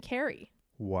undiscovered Jim Carrey.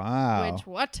 Wow. Which,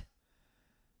 what?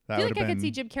 That I feel like I could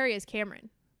see Jim Carrey as Cameron.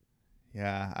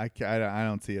 Yeah, I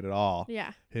don't see it at all.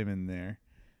 Yeah. Him in there.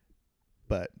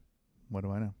 But what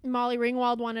do I know? Molly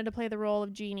Ringwald wanted to play the role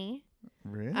of Jeannie.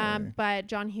 Really? But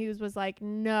John Hughes was like,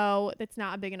 no, that's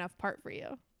not a big enough part for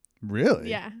you. Really?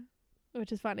 Yeah.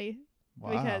 Which is funny.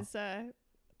 Wow. Because,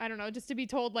 I don't know, just to be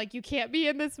told, like, you can't be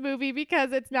in this movie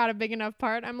because it's not a big enough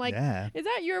part. I'm like, is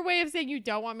that your way of saying you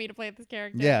don't want me to play this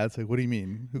character? Yeah, it's like, what do you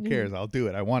mean? Who cares? I'll do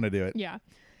it. I want to do it. Yeah.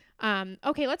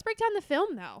 Okay, let's break down the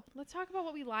film, though. Let's talk about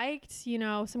what we liked,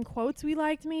 some quotes we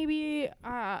liked, maybe.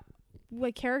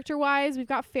 Like, character-wise, we've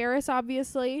got Ferris,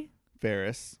 obviously.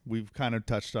 Ferris, we've kind of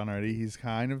touched on already. He's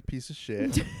kind of a piece of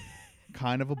shit.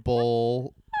 Kind of a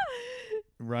bull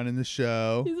running the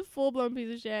show. He's a full-blown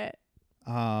piece of shit.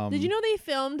 Did you know they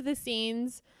filmed the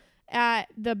scenes at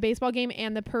the baseball game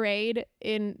and the parade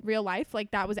in real life?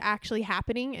 Like, that was actually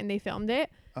happening, and they filmed it.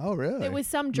 Oh, really? It was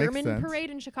some German parade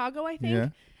in Chicago, I think. Yeah.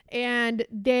 And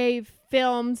they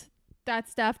filmed that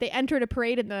stuff. They entered a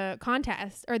parade in the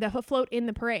contest, or the float in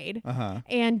the parade,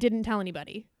 and didn't tell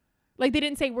anybody. Like, they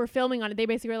didn't say we're filming on it. They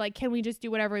basically were like, can we just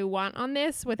do whatever we want on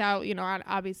this without,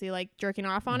 obviously, like, jerking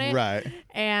off on it? Right.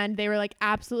 And they were like,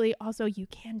 absolutely. Also, you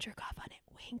can jerk off on it.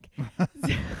 Wink.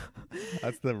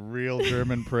 That's the real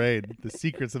German parade. The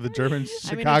secrets of the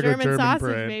Chicago German sausage,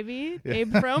 parade. Baby. Yeah.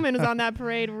 Abe Froman was on that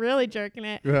parade, really jerking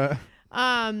it. Yeah.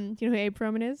 Do you know who Abe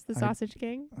Froman is? The Sausage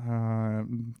King?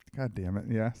 God damn it,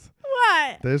 yes.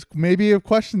 What? There's maybe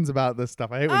questions about this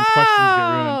stuff. I hate when questions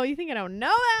get ruined. Oh, you think I don't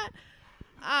know that?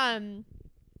 And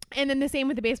then the same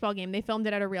with the baseball game. They filmed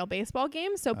it at a real baseball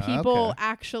game, so people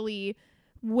actually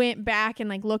went back and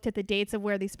like looked at the dates of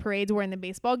where these parades were in the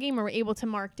baseball game, and were able to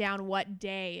mark down what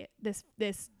day this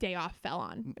day off fell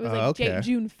on. It was like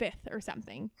June 5th or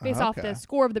something, based off the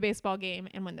score of the baseball game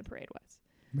and when the parade was.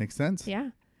 Makes sense. Yeah.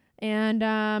 And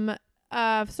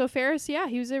so Ferris,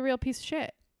 he was a real piece of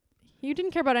shit. He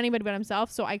didn't care about anybody but himself,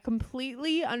 so I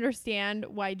completely understand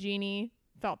why Jeannie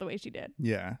felt the way she did.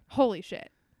 Yeah. Holy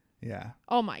shit. Yeah.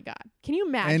 Oh my God. Can you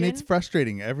imagine? And it's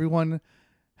frustrating. Everyone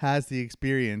has the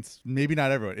experience. Maybe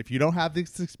not everyone. If you don't have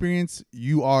this experience,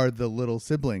 you are the little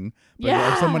sibling. But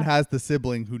Yeah. if someone has the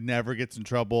sibling who never gets in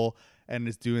trouble and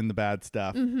is doing the bad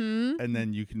stuff, and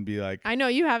then you can be like, I know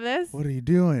you have this. what are you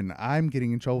doing? I'm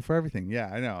getting in trouble for everything. Yeah,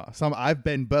 I know. I've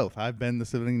been both. I've been the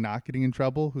sibling not getting in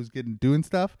trouble who's doing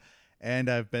stuff, and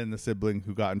I've been the sibling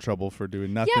who got in trouble for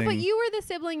doing nothing. Yeah, but you were the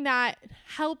sibling that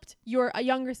helped your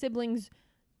younger siblings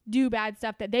do bad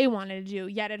stuff that they wanted to do,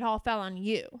 yet it all fell on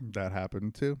you. That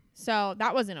happened too. So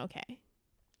that wasn't okay.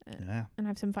 Yeah. And I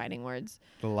have some fighting words.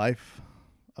 The life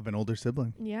of an older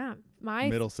sibling. Yeah. My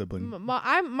Middle sibling.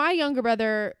 my younger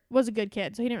brother was a good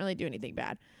kid, so he didn't really do anything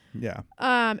bad. Yeah.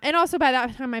 And also by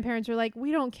that time, my parents were like,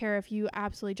 we don't care if you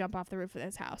absolutely jump off the roof of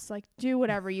this house. Like, do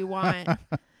whatever you want.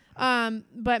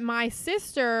 But my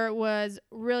sister was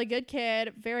really good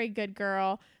kid, very good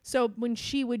girl. So when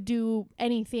she would do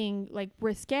anything like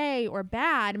risque or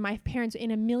bad, my parents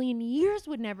in a million years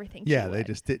would never think she Yeah, would. they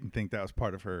just didn't think that was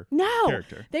part of her No,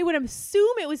 character. they would assume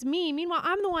it was me. Meanwhile,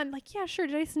 I'm the one like, yeah, sure.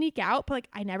 Did I sneak out? But like,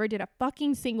 I never did a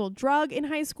fucking single drug in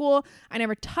high school. I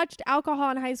never touched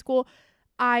alcohol in high school.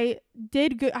 I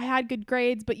did good. I had good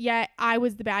grades, but yet I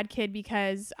was the bad kid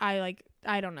because I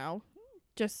don't know,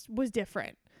 just was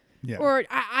different. Yeah. Or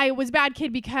I was a bad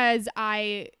kid because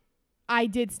I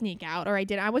did sneak out, or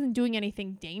I wasn't doing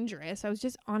anything dangerous. I was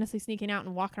just honestly sneaking out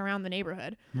and walking around the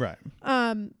neighborhood. Right.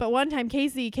 But one time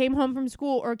Casey came home from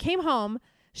school, or came home,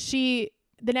 the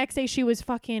next day she was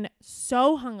fucking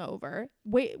so hungover,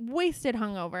 wasted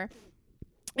hungover.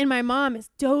 And my mom is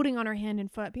doting on her hand and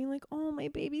foot, being like, oh, my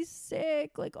baby's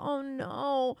sick. Like, oh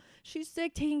no, she's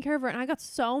sick, taking care of her. And I got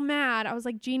so mad. I was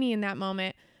like Jeannie in that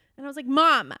moment. And I was like,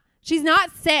 Mom, she's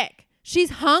not sick. She's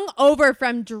hung over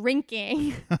from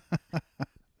drinking.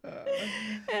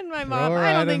 And my mom,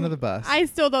 I don't think, under the bus. I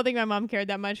still don't think my mom cared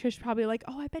that much, because she's probably like,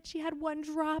 oh, I bet she had one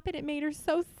drop and it made her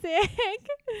so sick.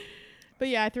 But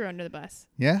yeah, I threw her under the bus.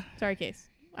 Yeah. Sorry, Case.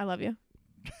 I love you.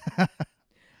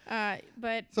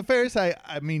 But So Ferris, I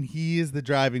mean, he is the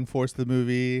driving force of the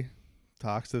movie.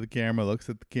 Talks to the camera, looks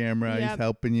at the camera. Yep. He's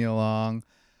helping you along.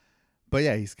 But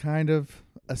yeah, he's kind of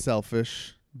a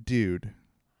selfish dude.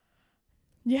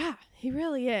 yeah, he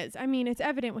really is. I mean, it's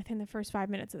evident within the first 5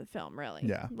 minutes of the film, really.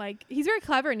 Yeah. Like, he's very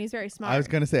clever and he's very smart. I was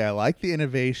going to say, I like the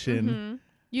innovation. Mhm.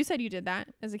 You said you did that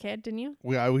as a kid, didn't you?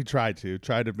 We tried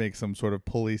to make some sort of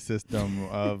pulley system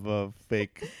of a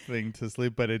fake thing to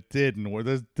sleep, but it didn't.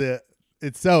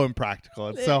 It's so impractical.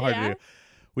 It's so hard to do.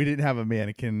 We didn't have a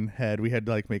mannequin head. We had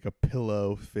to like make a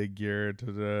pillow figure.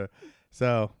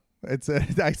 So it's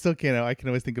I still can't. I can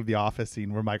always think of the Office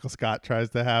scene where Michael Scott tries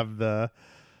to have the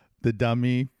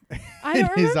dummy I in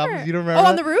don't his remember. office. You don't remember? Oh,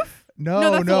 on the roof? No,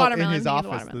 that's the in watermelon. his You mean the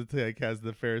office. watermelon. The has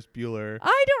the Ferris Bueller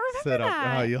I don't set remember up.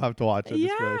 that. Oh, you'll have to watch it.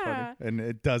 It's really Yeah. funny, and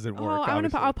it doesn't work.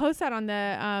 I'll post that on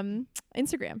the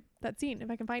Instagram, that scene, if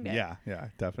I can find it. Yeah,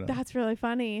 definitely. That's really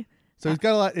funny. So he's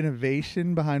got a lot of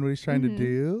innovation behind what he's trying to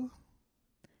do.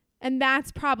 And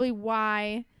that's probably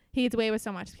why he gets away with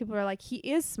so much. People are like, he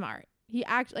is smart. He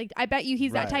actually, like, I bet you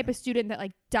he's that Right. type of student that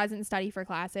like doesn't study for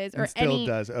classes or And still any.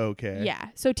 does okay. Yeah.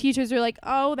 So teachers are like,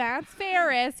 oh, that's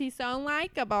Ferris. He's so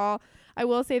likable. I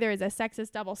will say there is a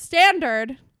sexist double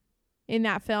standard in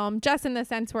that film, just in the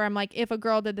sense where I'm like, if a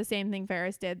girl did the same thing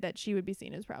Ferris did, that she would be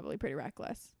seen as probably pretty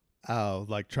reckless. Oh,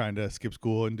 like trying to skip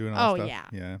school and doing all Oh, stuff. yeah.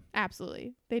 Yeah.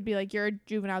 Absolutely. They'd be like, you're a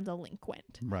juvenile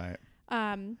delinquent. Right.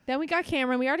 Then we got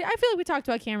Cameron. I feel like we talked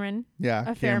about Cameron Yeah.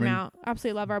 a fair Cameron, amount.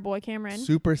 Absolutely love our boy Cameron.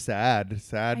 Super sad.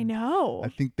 I know. I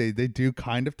think they do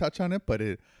kind of touch on it, but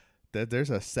there's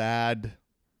a sad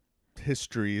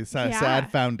history,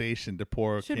 sad foundation to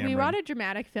poor Should Cameron. we write a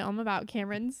dramatic film about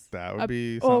Cameron's? That would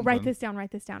be something. Oh, write this down.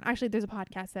 Actually, there's a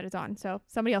podcast that it's on, so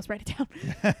somebody else write it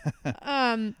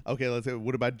down. Okay, let's say,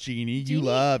 what about Jeannie? You Jeannie-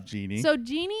 love Jeannie. So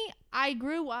Jeannie, I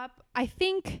grew up, I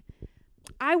think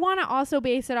I want to also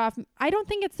base it off, I don't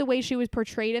think it's the way she was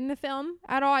portrayed in the film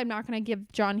at all. I'm not going to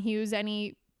give John Hughes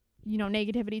any,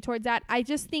 negativity towards that. I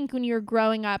just think when you're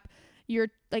growing up, your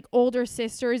like older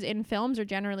sisters in films are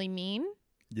generally mean.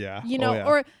 Yeah.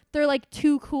 Or they're like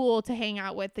too cool to hang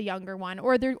out with the younger one,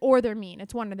 or they're mean.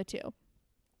 It's one of the two.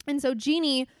 And so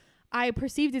Jeannie, I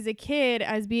perceived as a kid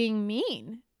as being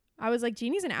mean. I was like,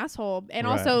 Jeannie's an asshole. And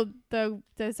Right. also the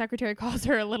secretary calls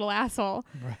her a little asshole.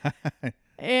 Right.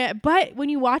 But when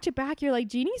you watch it back, you're like,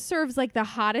 Jeannie serves like the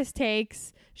hottest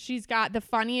takes. She's got the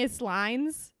funniest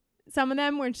lines. Some of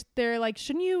them where they're like,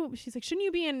 shouldn't you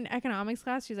be in economics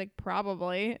class? She's like,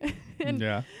 probably. And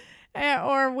Yeah.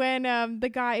 or when the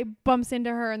guy bumps into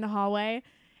her in the hallway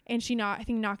and I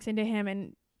think knocks into him,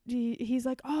 and he's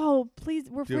like, oh, please,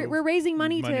 Do we're raising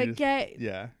money to to- get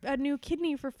Yeah. a new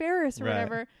kidney for Ferris or Right.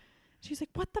 whatever. She's like,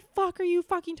 what the fuck are you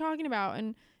fucking talking about?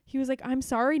 And he was like, I'm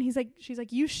sorry. And she's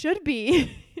like, you should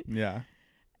be. Yeah.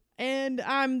 And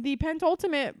the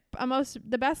penultimate,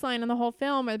 the best line in the whole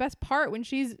film, or the best part, when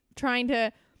she's trying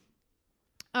to,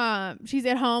 she's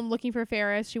at home looking for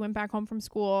Ferris. She went back home from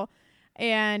school,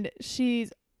 and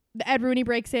Ed Rooney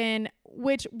breaks in,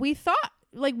 which we thought,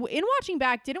 like, in watching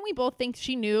back, didn't we both think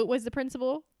she knew it was the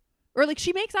principal? Or, like,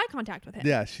 she makes eye contact with him.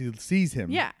 Yeah, she sees him.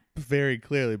 Yeah. Very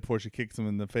clearly before she kicks him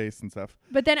in the face and stuff.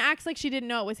 But then acts like she didn't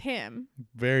know it was him.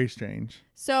 Very strange.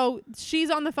 So she's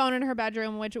on the phone in her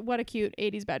bedroom, which, what a cute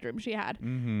 80s bedroom she had.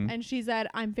 Mm-hmm. And she said,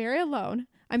 I'm very alone.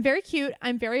 I'm very cute.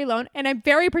 I'm very alone. And I'm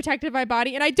very protective of my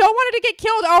body. And I don't want it to get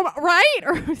killed. Oh,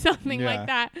 right? Or something like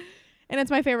that. And it's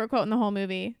my favorite quote in the whole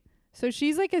movie. So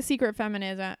she's like a secret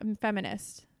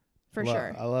feminist. For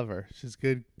sure. I love her. She's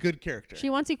good character. She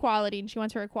wants equality, and she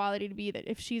wants her equality to be that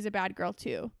if she's a bad girl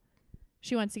too,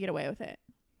 she wants to get away with it.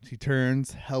 She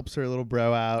turns, helps her little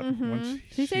bro out. Mm-hmm.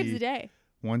 She saves the day.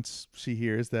 Once she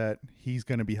hears that he's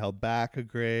going to be held back a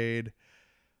grade,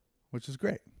 which is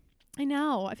great. I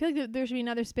know. I feel like there should be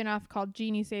another spin-off called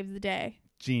Jeannie Saves the Day.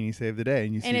 Jeannie saved the day,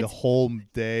 and you see the it's- whole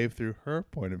day through her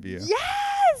point of view.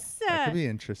 Yes! That could be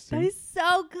interesting. That is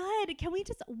so good. Can we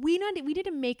just we need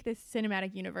to make this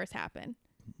cinematic universe happen.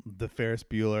 The Ferris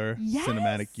Bueller Yes!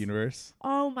 cinematic universe.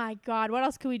 Oh my God. What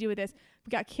else could we do with this? We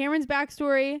got Cameron's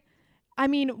backstory. I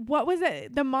mean, what was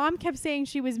it? The mom kept saying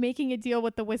she was making a deal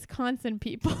with the Wisconsin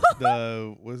people.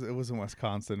 It wasn't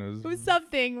Wisconsin. It was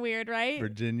something weird, right?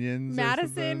 Virginians.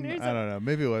 Madison Or or something? I don't know.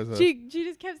 Maybe it was. She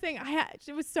just kept saying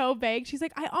it was so vague. She's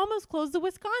like, I almost closed the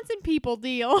Wisconsin people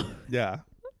deal. Yeah.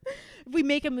 If we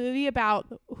make a movie about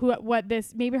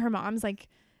maybe her mom's like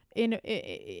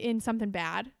in something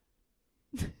bad.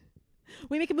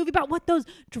 We make a movie about what those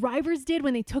drivers did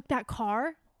when they took that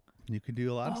car. You could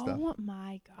do a lot of stuff. Oh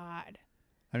my God.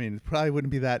 I mean, it probably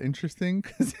wouldn't be that interesting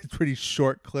because it's pretty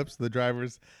short clips. The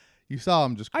drivers, you saw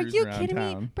them just Are cruising you around kidding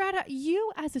town. me? Brad,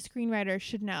 you as a screenwriter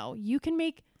should know. You can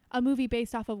make a movie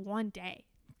based off of one day.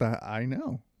 But I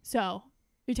know. So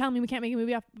you're telling me we can't make a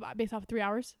movie based off of 3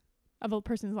 hours of a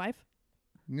person's life?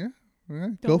 Yeah.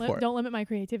 Go for it. Don't limit my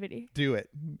creativity. Do it.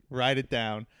 Write it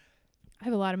down. I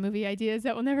have a lot of movie ideas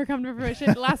that will never come to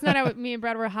fruition. Last night, me and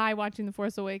Brad were high watching The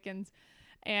Force Awakens.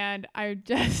 And I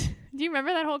just, do you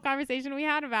remember that whole conversation we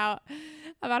had about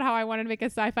how I wanted to make a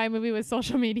sci-fi movie with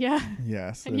social media?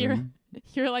 Yes. And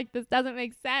you're like, this doesn't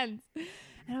make sense.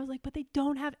 And I was like, but they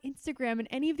don't have Instagram in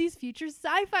any of these future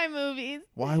sci-fi movies.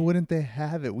 Why wouldn't they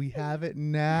have it? We have it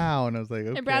now. And I was like,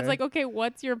 okay. And Brad's like, okay,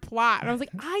 what's your plot? And I was like,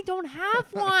 I don't have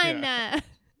one.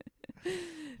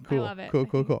 Cool. I love it.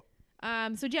 Cool.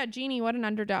 So yeah, Jeannie, what an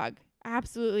underdog.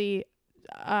 Absolutely.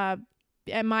 My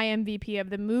MVP of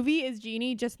the movie is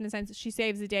Jeannie, just in the sense that she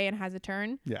saves the day and has a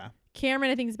turn. Yeah.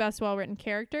 Cameron, I think, is the best well-written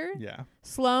character. Yeah.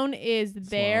 Sloane is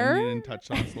there. Sloane, you didn't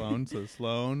touch on Sloane. So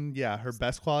Sloane, yeah, her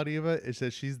best quality of it is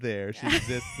that she's there. She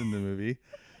exists in the movie.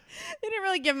 They didn't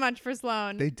really give much for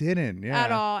Sloane. They didn't, yeah.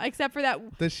 At all, except for that.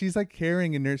 That she's like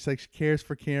caring and nurse, like she cares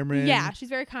for Cameron. Yeah, she's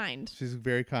very kind. She's a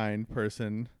very kind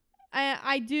person.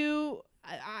 I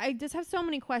just have so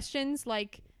many questions,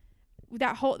 like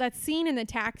that scene in the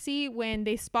taxi when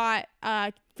they spot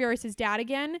Ferris's dad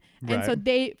again, and so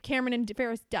Cameron and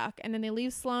Ferris duck, and then they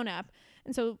leave Sloane up,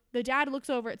 and so the dad looks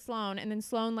over at Sloane, and then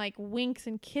Sloane like winks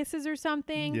and kisses or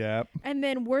something. Yep. And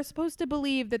then we're supposed to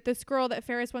believe that this girl that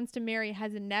Ferris wants to marry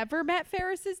has never met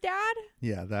Ferris's dad.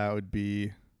 Yeah, that would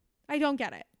be. I don't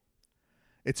get it.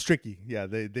 It's tricky. Yeah,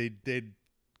 they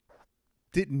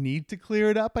didn't need to clear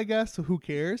it up, I guess. So who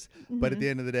cares? Mm-hmm. But at the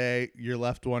end of the day, you're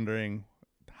left wondering,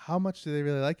 how much do they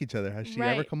really like each other? Has she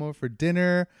ever Right. come over for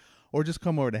dinner, or just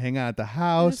come over to hang out at the Is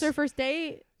house? this their first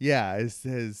date? Yeah,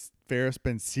 has Ferris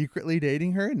been secretly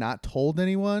dating her, not told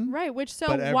anyone? Right. Which so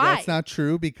But why? that's not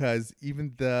true because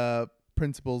even the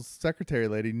principal's secretary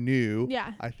lady knew.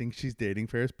 Yeah. I think she's dating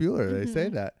Ferris Bueller. They say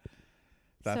Mhm. that.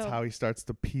 That's So- how he starts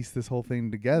to piece this whole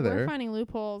thing together. We're finding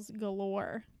loopholes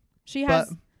galore. She has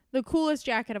But the coolest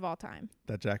jacket of all time.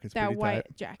 that jacket's That pretty white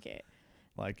tight. jacket.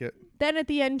 Like it. Then at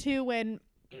the end too, when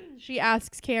she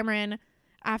asks Cameron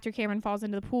after Cameron falls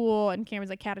into the pool and Cameron's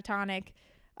like catatonic,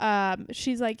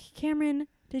 she's like, Cameron,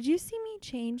 did you see me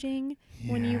changing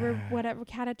when you were whatever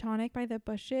catatonic by the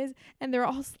bushes? And they're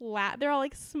all they're all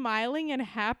like smiling and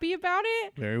happy about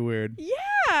it. Very weird.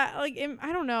 Yeah, like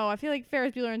I don't know. I feel like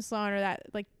Ferris Bueller and Sloane are that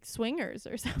like swingers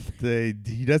or something.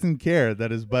 He doesn't care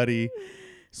that his buddy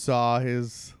saw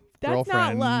his That's not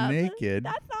girlfriend love. naked.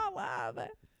 That's not love.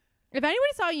 If anybody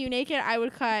saw you naked, I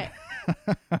would cut.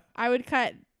 I would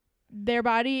cut their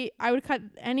body. I would cut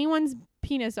anyone's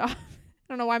penis off. I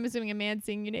don't know why I'm assuming a man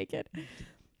seeing you naked.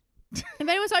 If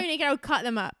anyone saw you naked, I would cut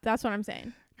them up. That's what I'm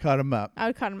saying. Cut them up. I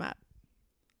would cut them up.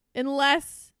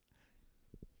 Unless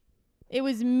it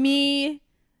was me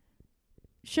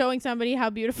showing somebody how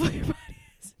beautiful your body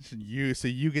is. So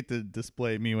you get to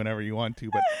display me whenever you want to,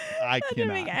 but I That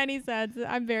cannot. didn't make any sense.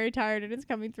 I'm very tired and it's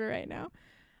coming through right now.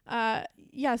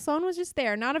 Yeah, Sloane was just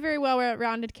there. Not a very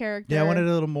well-rounded character. Yeah, I wanted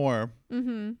a little more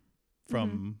Mm-hmm.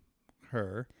 from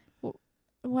her.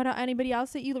 What anybody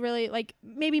else that you really like?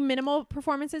 Maybe minimal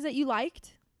performances that you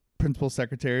liked? Principal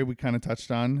secretary, we kind of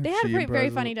touched on. They had She a very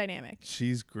improvised funny dynamic.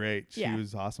 She's great. She Yeah.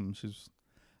 was awesome.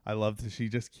 I loved that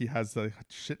she has a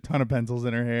shit ton of pencils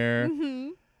in her hair. Mm-hmm.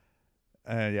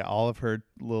 Yeah, all of her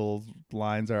little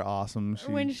lines are awesome.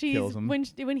 She kills him. When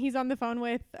he's on the phone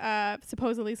with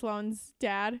supposedly Sloane's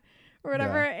dad or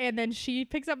whatever, and then she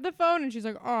picks up the phone and she's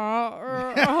like,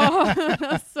 oh.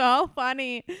 That's so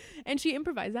funny. And she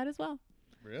improvised that as well.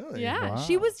 Really? Yeah, Wow.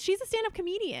 she's a stand-up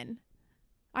comedian.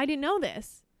 I didn't know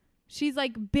this. She's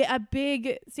like a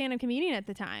big stand-up comedian at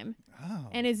the time,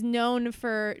 and is known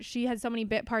for. She has so many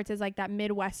bit parts as like that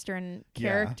Midwestern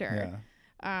character,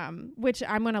 which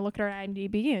I'm gonna look at her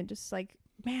IMDb and just like,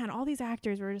 man, all these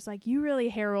actors were just like, you really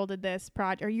heralded this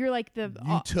project, or you're like an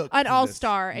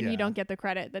all-star, and you don't get the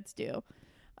credit that's due.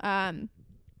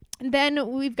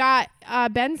 Then we've got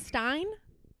Ben Stein.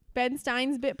 Ben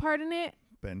Stein's bit part in it.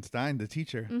 Ben Stein, the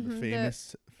teacher, the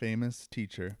famous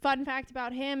teacher. Fun fact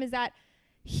about him is that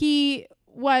he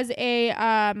was a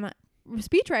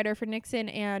speechwriter for Nixon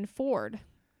and Ford.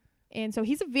 And so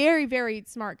he's a very, very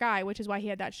smart guy, which is why he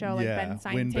had that show like Ben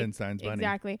Stein. Ben Stein's Bunny.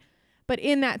 Exactly. But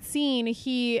in that scene,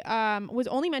 he was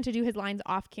only meant to do his lines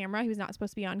off camera. He was not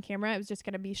supposed to be on camera. It was just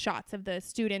going to be shots of the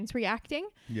students reacting.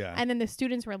 Yeah. And then the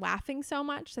students were laughing so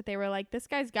much that they were like, this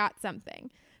guy's got something.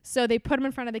 So they put him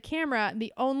in front of the camera.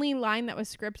 The only line that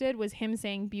was scripted was him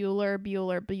saying Bueller,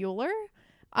 Bueller, Bueller.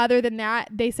 Other than that,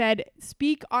 they said,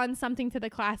 speak on something to the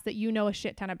class that you know a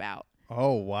shit ton about.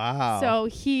 Oh, wow. So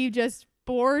he just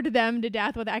bored them to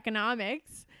death with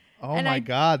economics. Oh, and my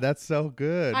God. That's so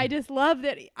good. I just love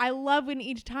that. I love when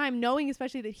each time, knowing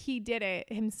especially that he did it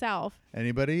himself.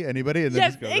 Anybody? And then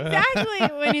Yes, just go, exactly.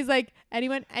 When he's like,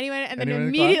 anyone, and then Anyone in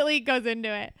immediately goes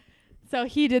into it. So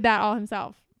he did that all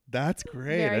himself. That's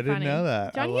great. Very I didn't funny. know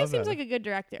that. John I Hughes love seems that. like a good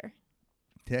director.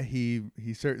 Yeah, he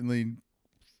certainly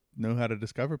know how to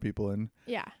discover people and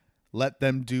Yeah. let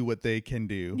them do what they can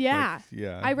do. Yeah. Like,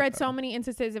 yeah. I read so many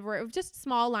instances of where it was just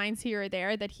small lines here or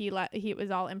there that he was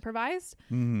all improvised,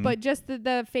 Mhm. but just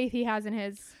the faith he has in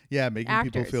his. making people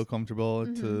actors. feel comfortable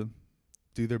Mhm. to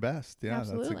do their best. Yeah,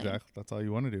 Absolutely. that's all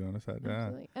you want to do on a set. Yeah.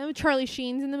 Absolutely. And Charlie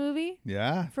Sheen's in the movie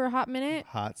Yeah. for a hot minute.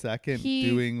 Hot second, He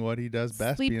doing what he does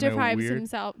best. Sleep being a deprived weird.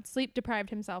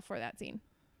 himself for that scene,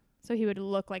 so he would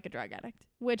look like a drug addict.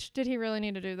 Which did he really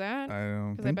need to do that? I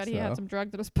don't Because think I bet so. he had some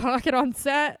drugs in his pocket on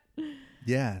set.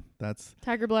 Yeah, that's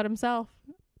Tiger Blood himself.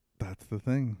 the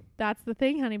thing. That's the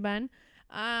thing, honey bun.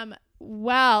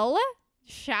 Well,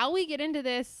 shall we get into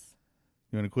this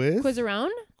You want a quiz?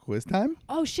 quiz-a-rone? Quiz time?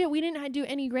 Oh shit, we didn't do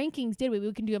any rankings, did we?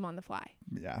 We can do them on the fly.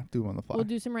 Yeah, do 'em on the fly. We'll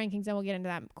do some rankings and we'll get into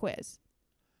that quiz.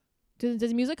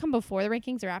 Does music come before the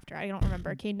rankings or after? I don't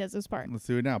remember. Kane does this part. Let's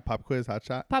do it now. Pop quiz, hot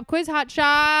shot. Pop quiz, hot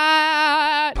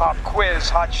shot. Pop quiz,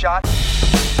 hot shot.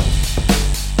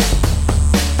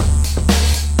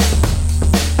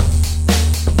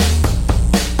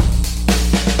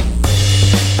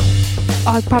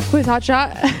 Pop quiz, hot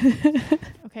shot.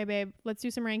 Okay, babe. Let's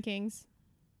do some rankings.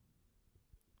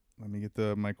 Let me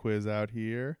get my quiz out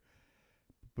here.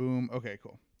 Boom. Okay,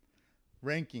 cool.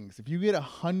 Rankings. If you get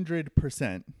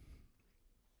 100%,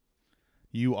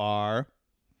 you are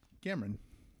Cameron.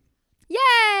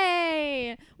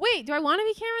 Yay! Wait, do I want to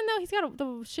be Cameron though? He's got the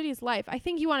shittiest life. I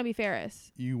think you want to be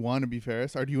Ferris. You want to be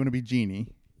Ferris, or do you want to be Jeannie?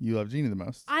 You love Jeannie the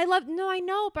most. I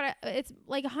know, but it's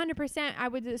like 100%. I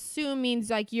would assume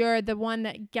means like you're the one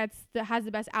that has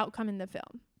the best outcome in the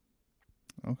film.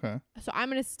 Okay. So I'm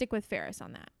gonna stick with Ferris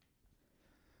on that.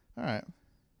 All right.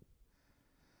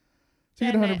 So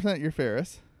you get 100%, you're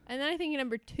Ferris. And then I think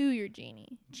number 2, you're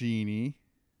Jeannie. Jeannie.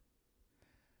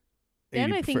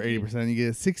 Then I think for 80%, you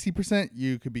get 60%.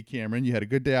 You could be Cameron. You had a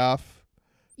good day off.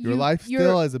 Your You- life you're-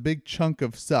 still has a big chunk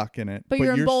of suck in it, But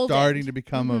you're emboldened. starting to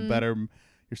become a Mhm. better.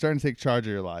 You're starting to take charge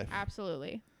of your life.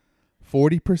 Absolutely.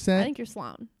 40%. I think you're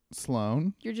Sloane.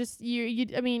 Sloane. You're just you.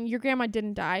 I mean, your grandma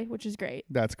didn't die, which is great.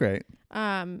 That's great.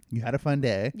 You had a fun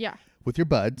day Yeah. with your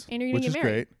buds, And you're gonna which get is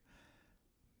married. great.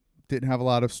 Didn't have a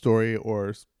lot of story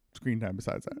or screen time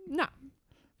besides that. No.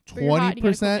 But you're hot, you got a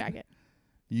cool 20%. jacket.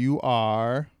 You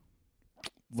are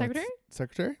Secretary?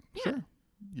 Secretary? Yeah. Sure.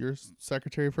 you're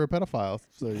secretary for a pedophile,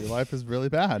 so your life is really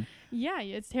bad. Yeah,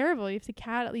 it's terrible. You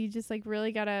have to you just like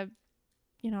really gotta,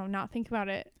 not think about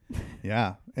it.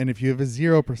 Yeah, and if you have a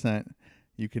 0%,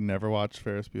 you can never watch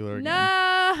Ferris Bueller again. No.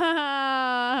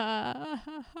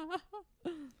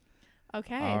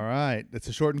 Okay. All right, it's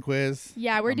a shortened quiz.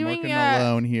 Yeah, we're I'm doing working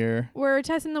alone here. We're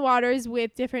testing the waters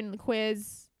with different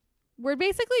quiz. We're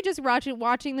basically just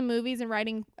watching the movies and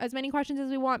writing as many questions as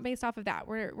we want based off of that.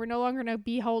 We're no longer going to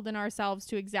be holding ourselves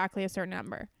to exactly a certain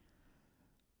number.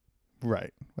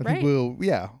 Right. I Right. think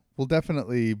we'll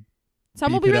definitely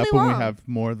Some will beef be it really up when long. we have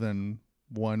more than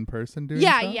one person doing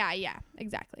Yeah, stuff. yeah,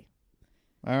 exactly.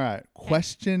 All right.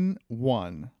 Question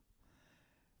 1.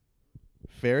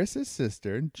 Ferris's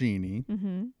sister, Jeannie,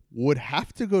 Mm-hmm. would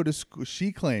have to go to school.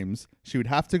 She claims she would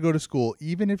have to go to school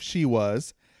even if she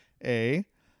was A,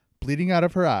 bleeding out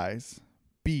of her eyes,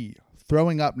 B,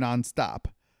 throwing up nonstop,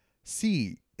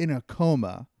 C, in a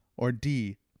coma, or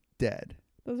D, dead.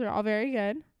 Those are all very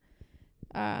good.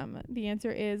 The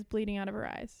answer is bleeding out of her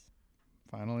eyes.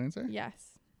 Final answer?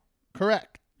 Yes.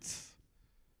 Correct.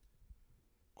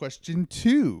 Question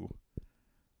 2.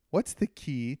 What's the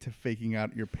key to faking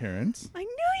out your parents? I knew you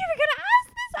were going to ask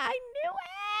this. I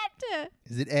knew it.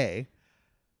 Is it A,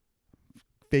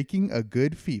 faking a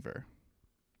good fever,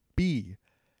 B,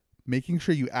 making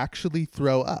sure you actually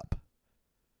throw up,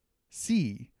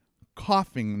 C,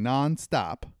 coughing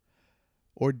nonstop,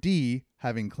 or D,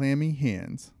 having clammy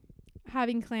hands?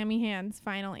 Having clammy hands.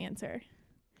 Final answer.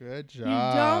 Good job.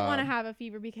 You don't want to have a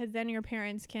fever because then your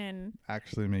parents can.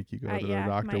 actually make you go to the yeah,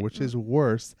 doctor, might- which is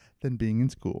worse than being in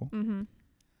school. Mm-hmm.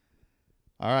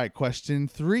 All right, question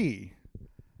 3.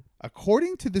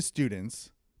 According to the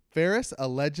students, Ferris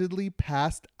allegedly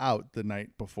passed out the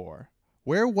night before.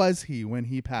 Where was he when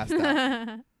he passed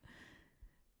out?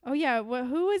 Oh yeah,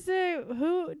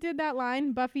 who did that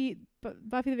line? Buffy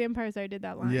the Vampire Slayer did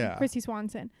that line. Yeah. Christy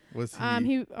Swanson. Was he?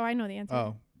 I know the answer.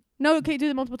 Oh, No, okay, do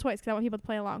the multiple choice because I want people to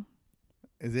play along.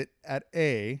 is it at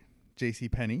A,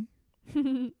 JCPenney,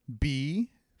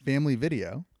 B, Family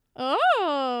Video,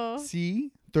 Oh.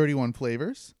 C, 31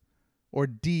 Flavors, or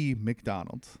D,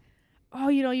 McDonald's? Oh,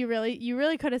 you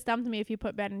really could have stumped me if you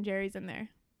put Ben and Jerry's in there.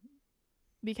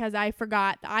 Because I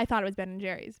forgot. I thought it was Ben and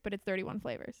Jerry's, but it's 31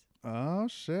 flavors. Oh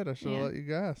shit! I should have Yeah. let you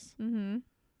guess. Mm-hmm.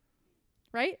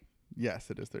 Right?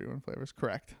 Yes, it is 31 Flavors.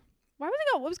 Correct. Why was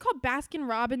it called? What was it called? Baskin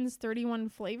Robbins 31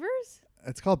 flavors?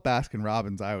 It's called Baskin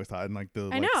Robbins. I always thought, and like the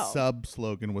I know. sub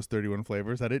slogan was 31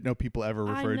 Flavors. I didn't know people ever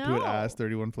I referred to it know. as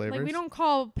 31 Flavors. Like we don't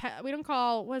call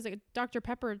what is it, Dr.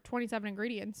 Pepper 27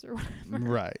 ingredients or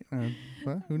whatever. Right.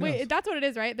 Well, who knows? Wait, that's what it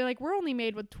is, right? They're like, we're only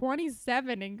made with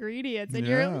 27 ingredients, and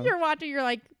Yeah. you're watching, you're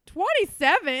like,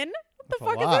 27? What That's the a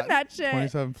fuck is lot. in that shit?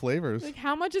 27 flavors. Like,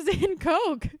 how much is in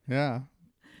Coke? Yeah.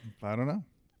 I don't know.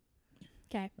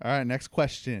 Okay. All right. Next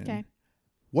question. 'Kay.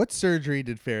 What surgery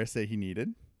did Ferris say he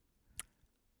needed?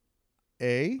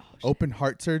 A, open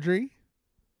heart surgery.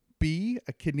 B,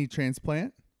 a kidney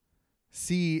transplant.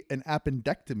 C, an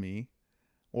appendectomy.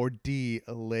 Or D,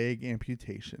 a leg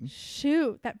amputation.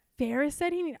 Shoot, that Ferris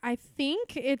said he need. I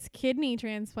think it's kidney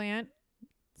transplant.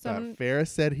 That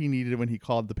Ferris said he needed when he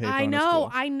called the payphone. I at know,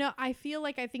 school. I know. I feel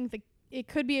like I think it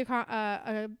could be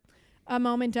a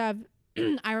moment of.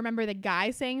 I remember the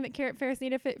guy saying that Ferris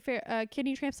needed a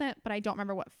kidney transplant, but I don't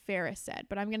remember what Ferris said.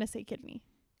 But I'm gonna say kidney.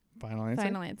 Final answer?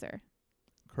 Final answer.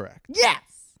 Correct.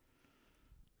 Yes.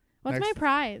 What's my Next.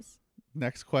 prize?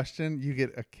 Next question, you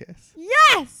get a kiss.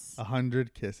 Yes.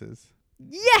 100 kisses.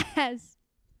 Yes.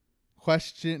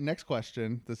 Next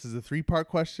question. This is a 3-part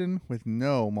question with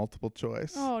no multiple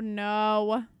choice. Oh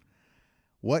no.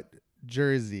 What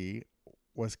jersey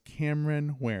was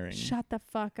Cameron wearing? Shut the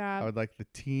fuck I up. would like the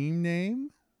team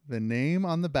name, the name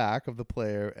on the back of the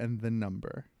player, and the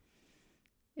number.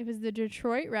 It was the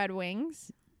Detroit Red Wings.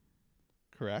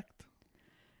 Correct.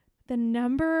 The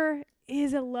number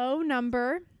is a low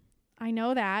number. I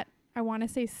know that. I want to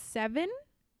say 7,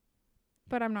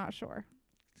 but I'm not sure.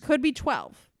 Could be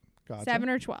 12. Gotcha. 7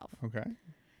 or 12. Okay.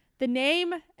 The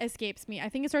name escapes me. I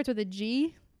think it starts with a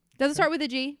G. Does it start with a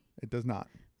G? It does not.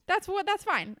 That's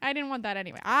fine. I didn't want that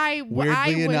anyway.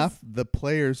 Weirdly enough, the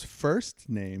player's first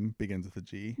name begins with a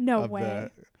G. No of way.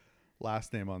 The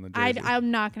last name on the jersey. I'm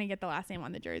not going to get the last name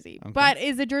on the jersey. Okay. But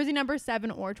is the jersey number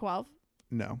 7 or 12?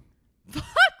 No. Fuck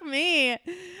me.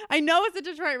 I know it's the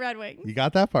Detroit Red Wings. You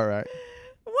got that part right.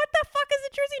 What the fuck is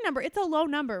the jersey number? It's a low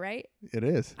number, right? It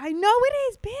is. I know it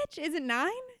is, bitch. Is it 9?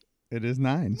 It is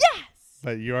 9. Yes.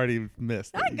 But you already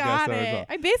missed it. I You got guessed that as it. well.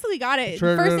 I basically got it.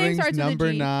 Detroit First Red name Wings starts number with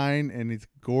a G. 9, and it's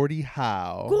Gordie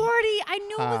Howe. Gordy. I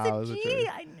knew it Howe was is a a G. jersey.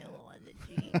 I knew it was a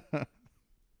G.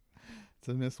 It's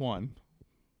a miss 1.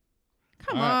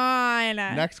 Come All on.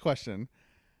 Next question.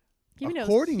 Give me those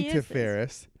According to kisses.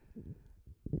 Ferris,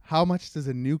 how much does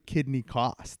a new kidney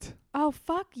cost? Oh,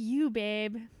 fuck you,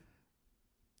 babe.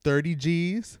 30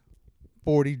 G's,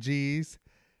 40 G's,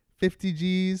 50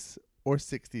 G's, or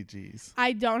 60 G's?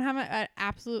 I don't have an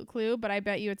absolute clue, but I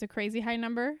bet you it's a crazy high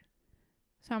number.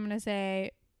 So I'm going to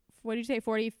say, what did you say?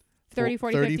 40, 30,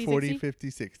 40, 30, 50, 40, 60? 50,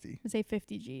 60. I'm going to say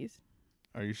 50 G's.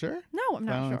 Are you sure? No, I'm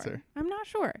not Final sure. answer. I'm not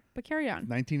sure, but carry on.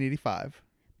 1985.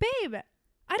 Babe,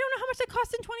 I don't know how much that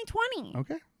cost in 2020.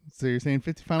 Okay. So you're saying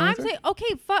 50 final I'm answer? saying,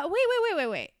 okay,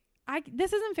 wait.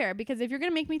 This isn't fair because if you're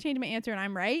going to make me change my answer and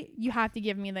I'm right, you have to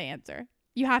give me the answer.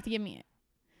 You have to give me it.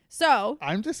 So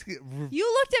I'm just... you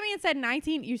looked at me and said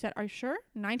 19. You said, are you sure?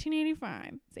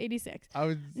 1985. It's 86. I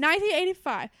was...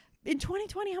 1985. In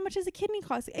 2020, how much does a kidney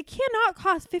cost? It cannot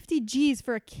cost 50 G's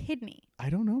for a kidney. I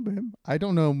don't know, babe. I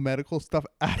don't know medical stuff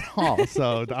at all.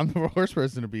 So I'm the worst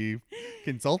person to be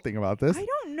consulting about this. I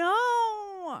don't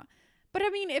know. But I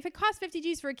mean, if it costs 50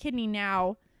 G's for a kidney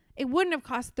now, it wouldn't have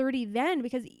cost 30 then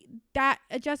because that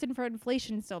adjusted for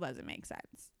inflation still doesn't make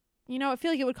sense. You know, I feel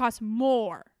like it would cost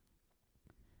more.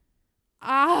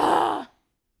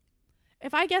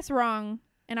 If I guess wrong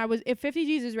and if 50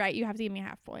 G's is right, you have to give me a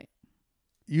half point.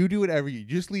 You do whatever you...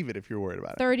 Just leave it if you're worried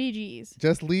about it. 30 G's.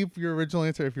 Just leave your original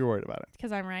answer if you're worried about it.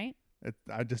 Because I'm right.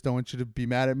 I just don't want you to be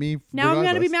mad at me. Now I'm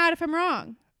going to be regardless. mad if I'm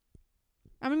wrong.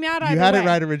 I'm mad either You had way. it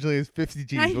right originally. It's 50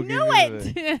 G's. I We'll give knew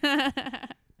you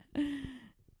it.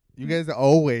 You guys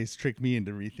always trick me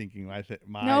into rethinking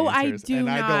my No, I answers, do and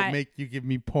I not. don't make you give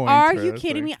me points. Are for you this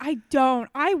kidding thing. me? I don't.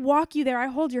 I walk you there. I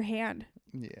hold your hand.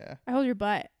 Yeah. I hold your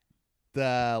butt.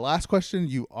 The last question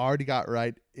you already got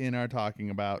right in our talking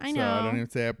about. I So I know. don't even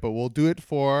say it, but we'll do it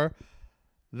for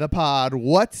the pod.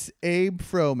 What's Abe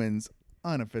Froman's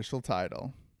unofficial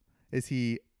title? Is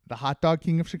he the hot dog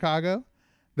king of Chicago,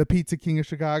 the pizza king of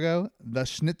Chicago, the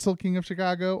schnitzel king of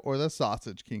Chicago, or the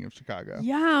sausage king of Chicago?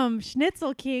 Yum.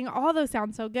 Schnitzel King. All those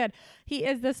sound so good. He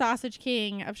is the sausage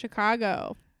king of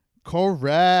Chicago.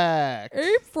 Correct.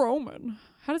 Abe Froman.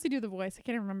 How does he do the voice? I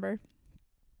can't even remember.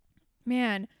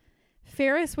 Man.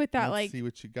 Ferris with that Let's see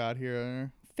what you got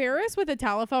here. Ferris with a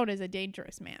telephone is a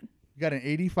dangerous man. You got an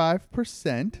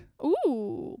 85%,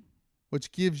 Ooh.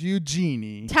 which gives you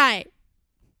Genie. Tight.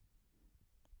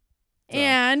 So.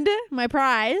 And my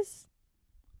prize.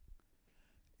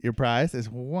 Your prize is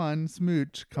one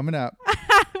smooch coming up.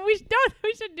 We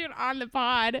should do it on the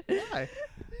pod. Why?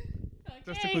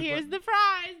 Just a Okay, quick here's one. the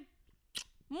prize.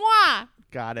 Mwah.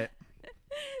 Got it.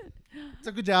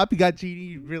 So good job. You got Genie.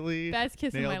 You really Best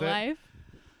kiss of my nailed it. life.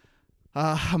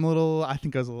 I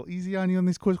think I was a little easy on you on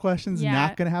these quiz questions. Yeah.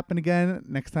 Not going to happen again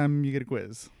next time you get a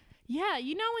quiz. Yeah,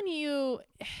 you know when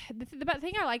the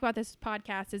thing I like about this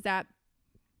podcast is that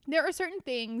there are certain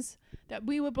things that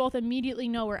we would both immediately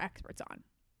know we're experts on.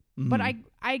 But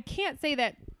I can't say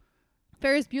that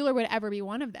Ferris Bueller would ever be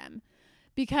one of them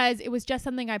because it was just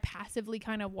something I passively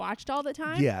kind of watched all the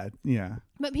time. Yeah.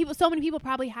 But so many people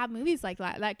probably have movies like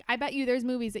that. Like I bet you there's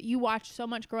movies that you watched so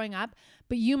much growing up,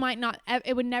 but you might not.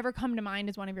 It would never come to mind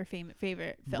as one of your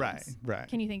favorite films. Right.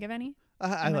 Can you think of any?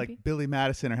 I might like be. Billy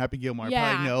Madison or Happy Gilmore. I Yeah.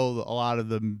 probably know a lot of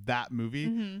that movie.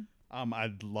 Mm-hmm.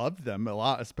 I loved them a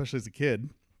lot, especially as a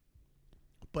kid.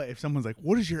 But if someone's like,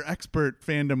 "What is your expert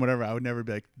fandom?" Whatever, I would never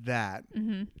be like that.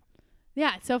 Mm-hmm.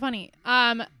 Yeah, it's so funny.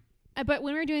 But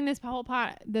when we were doing this whole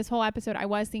episode, I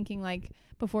was thinking like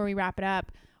before we wrap it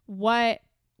up, what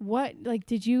like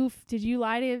did you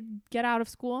lie to get out of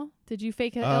school? Did you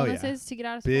fake illnesses to get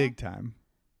out of school? Big time.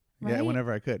 Yeah, Right?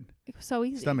 whenever I could. It was so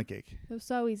easy. Stomach ache. It was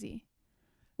so easy.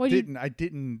 I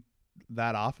didn't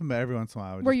that often, but every once in a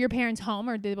while I would Were your parents home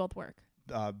or did they both work?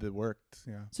 that worked.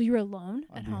 Yeah, So you were alone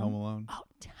I'd at be home alone. Oh,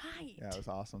 tight. Yeah, it was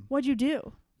awesome. What'd you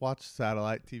do? Watch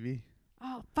satellite TV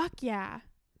Oh, fuck yeah.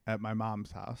 at my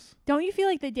mom's house. Don't you feel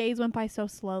like the days went by so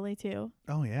slowly too?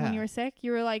 Oh yeah. When you were sick,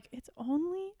 you were like, it's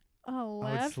only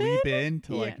 11. I would sleep in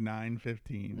till Yeah. like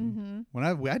 9:15. Mm-hmm.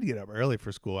 When we had to get up early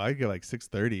for school. I'd get like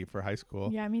 6:30 for high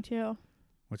school, Yeah, me too.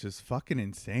 which is fucking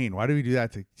insane. Why do we do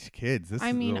that to kids?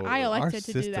 I mean, I elected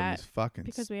to do our system that is fucking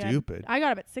Because stupid. I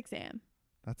got up at 6 a.m.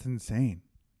 That's insane.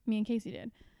 Me and Casey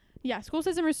did. Yeah, school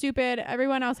system are stupid.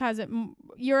 Everyone else has it.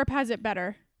 Europe has it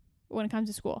better when it comes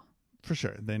to school. For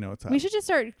sure, they know it's up. We should just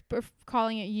start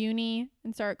calling it uni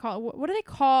and start what do they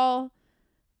call?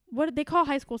 What did they call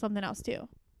high school? Something else too.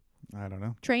 I don't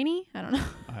know. Trainee? I don't know.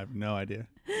 I have no idea.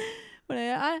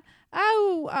 How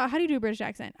do you do a British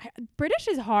accent? British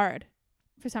is hard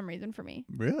for some reason for me.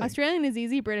 Really? Australian is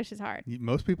easy. British is hard.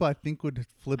 Most people, I think, would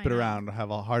flip I it know. around, have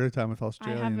a harder time with I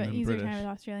Australian have an than easier British. time with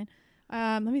Australian.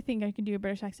 Let me think. I can do a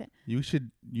British accent. You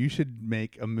should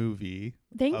make a movie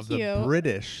Thank of you. the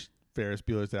British Ferris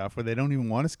Bueller's Day Off where they don't even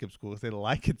want to skip school because they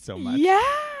like it so much. Yeah.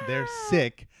 They're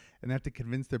sick and they have to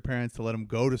convince their parents to let them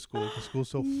go to school because school's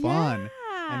so fun.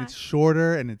 And it's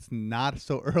shorter and it's not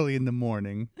so early in the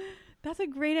morning. That's a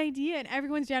great idea. And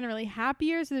everyone's generally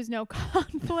happier, so there's no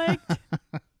conflict.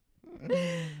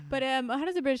 But how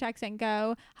does a British accent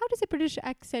go? How does a British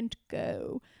accent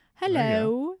go?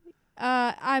 Hello.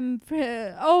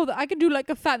 I can do like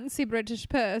a fancy British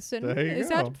person. There you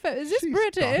go. Is this She's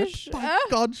British? got it. By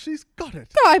God, she's got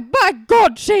it. By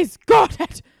God, she's got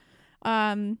it.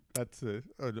 That's a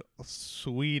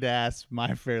sweet ass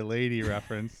My Fair Lady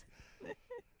reference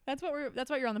That's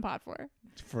what you're on the pod for.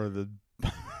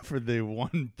 for the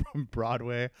one from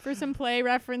Broadway. For some play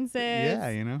references. Yeah,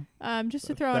 you know. Just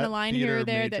to throw in That a line here or theater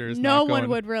there major that is no not one going-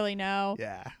 would really know.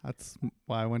 Yeah, that's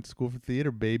why I went to school for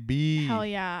theater, baby. Hell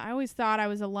yeah. I always thought I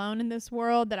was alone in this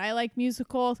world, that I liked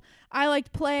musicals, I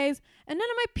liked plays, and none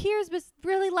of my peers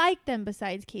really liked them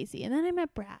besides Casey. And then I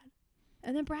met Brad.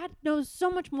 And then Brad knows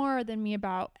so much more than me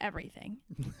about everything.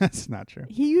 That's not true.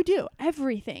 You do.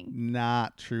 Everything.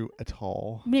 Not true at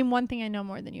all. Name one thing I know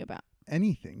more than you about.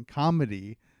 Anything.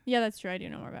 Comedy. Yeah, that's true. I do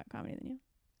know more about comedy than you.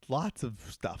 Lots of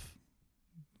stuff.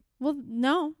 Well,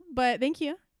 no, but thank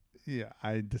you. Yeah,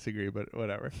 I disagree, but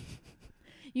whatever.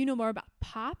 You know more about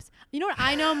pops. You know what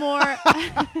I know more?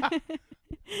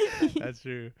 That's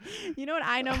true. You know what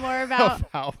I know more about?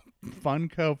 About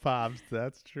Funko Pops.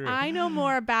 That's true. I know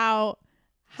more about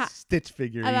Stitch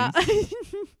figurines.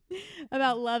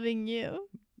 about loving you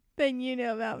than you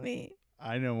know about me.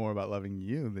 I know more about loving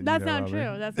you than That's you know not true.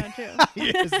 about me. That's not true.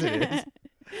 Yes, it is.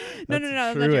 No, That's that's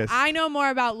not true. truest. I know more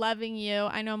about loving you.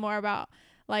 I know more about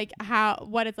like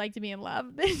what it's like to be in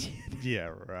love than you.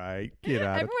 Yeah, right. Get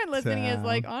out. Everyone of listening is town.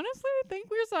 like, honestly, I think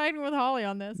we're siding with Holly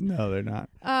on this. No, they're not.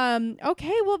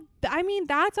 Okay, well, I mean,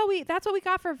 that's what we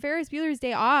got for Ferris Bueller's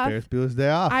Day Off. Ferris Bueller's Day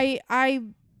Off. I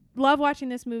love watching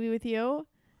this movie with you.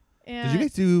 And Did you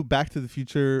guys do Back to the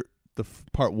Future,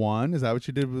 part 1? Is that what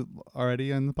you did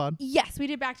already on the pod? Yes, we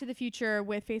did Back to the Future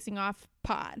with Facing Off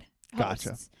pod hosts.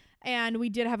 Gotcha. And we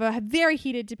did have a very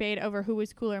heated debate over who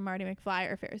was cooler, Marty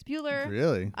McFly or Ferris Bueller.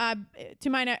 Really? To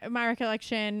my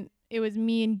recollection, it was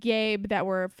me and Gabe that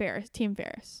were Team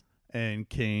Ferris. And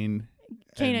Kane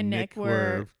And Nick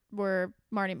were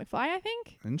Marty McFly, I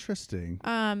think. Interesting.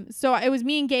 So it was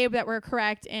me and Gabe that were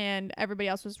correct, and everybody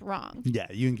else was wrong. Yeah,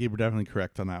 you and Gabe were definitely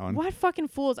correct on that one. What fucking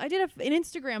fools! I did an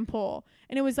Instagram poll,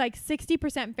 and it was like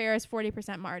 60% Ferris,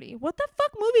 40% Marty. What the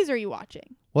fuck movies are you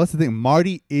watching? Well, that's the thing.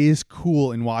 Marty is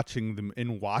cool in watching the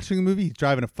movie. He's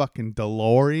driving a fucking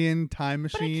DeLorean time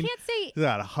But I machine. can't say. He's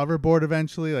got a hoverboard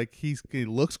eventually. Like he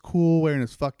looks cool wearing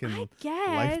his fucking I guess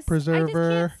life preserver.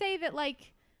 I just can't say that.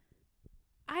 Like,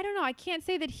 I don't know. I can't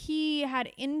say that he had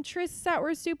interests that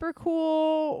were super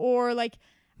cool, or like,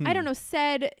 I don't know.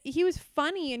 Said he was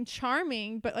funny and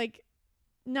charming, but like,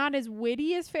 not as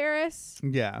witty as Ferris.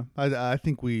 Yeah, I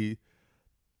think we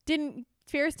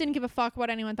Ferris didn't give a fuck what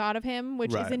anyone thought of him,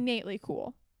 which Right. is innately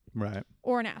cool. right.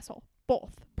 Or an asshole.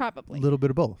 Both, probably. A little bit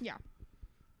of both.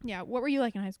 Yeah. What were you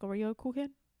like in high school? Were you a cool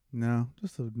kid? No,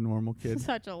 just a normal kid.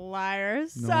 Such a liar. Normal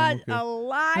Such kid. a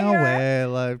liar. No way.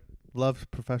 Like loved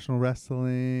professional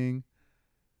wrestling.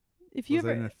 If you Was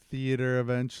in ever a theater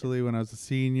eventually when I was a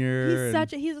senior.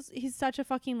 he's such a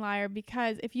fucking liar,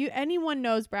 because if anyone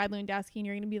knows Brad Lewandowski and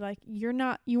you're gonna be like, you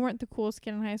weren't the coolest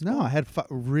kid in high school. No, I had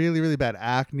really, really bad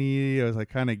acne. I was like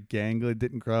kind of gangly,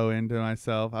 didn't grow into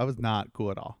myself. I was not cool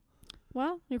at all.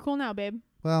 Well, you're cool now, babe.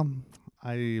 Well,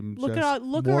 I am Look just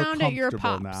more around at your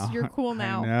comfortable pops. now. You're cool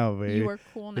now. I know, baby. You are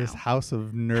cool now. This house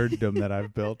of nerddom that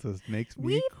I've built makes me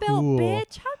We cool. built,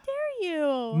 bitch. How dare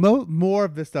you? More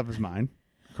of this stuff is mine,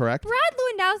 correct?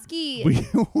 Brad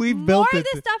Lewandowski. We More built of it.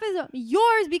 this stuff is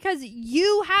yours because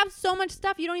you have so much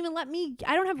stuff. You don't even let me.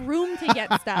 I don't have room to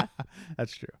get stuff.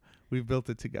 That's true. We built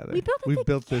it together. We built it We've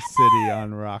built this city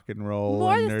on rock and roll.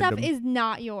 More and of the stuff nerddom. is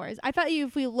not yours. I thought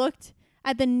if we looked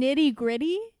at the nitty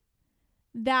gritty,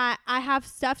 that I have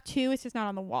stuff too. It's just not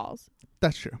on the walls.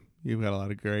 That's true. You've got a lot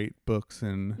of great books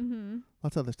and Mm-hmm.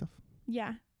 lots of other stuff.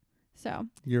 Yeah. So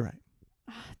You're right.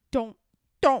 don't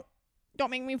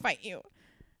make me fight you.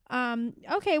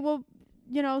 Okay. Well,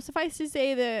 suffice to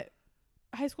say that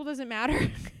high school doesn't matter.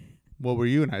 What were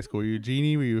you in high school? Were you a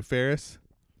genie? Were you a Ferris?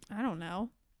 I don't know.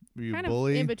 Were you Kind a of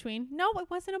bully? in between. No, it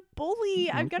wasn't a bully.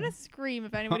 I'm Okay. gonna scream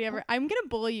if anybody ever. I'm gonna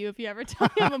bully you if you ever tell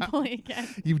me I'm a bully again.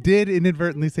 You did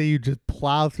inadvertently say you just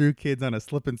plow through kids on a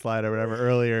slip and slide or whatever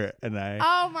earlier, and I.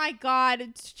 Oh my God.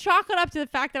 Chalk it up to the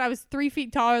fact that I was 3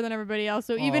 feet taller than everybody else.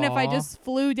 So even if I Aw. just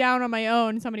flew down on my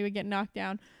own, somebody would get knocked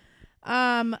down.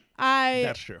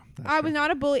 That's true. I was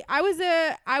not a bully. I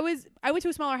went to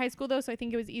a smaller high school though, so I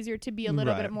think it was easier to be a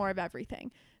little Right. bit more of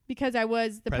everything. because I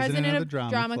was the president of the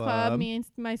drama club. Me and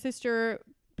my sister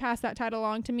passed that title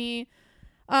along to me,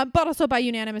 but also by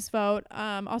unanimous vote.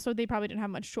 Also, they probably didn't have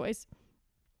much choice.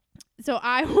 So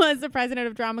I was the president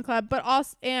of drama club, but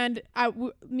also, and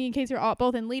me and Casey are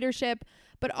both in leadership,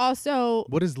 but also.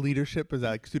 What is leadership? Is that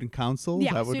like student council?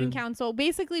 Yeah, student council.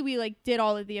 Basically, we like did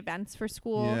all of the events for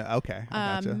school. Yeah, okay.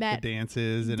 I gotcha. The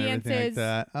dances and everything like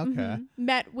that. Okay.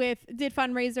 Did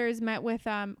fundraisers, met with,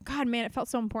 God, man, it felt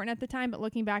so important at the time, but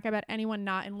looking back, I bet anyone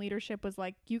not in leadership was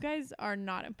like, you guys are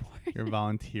not important. You're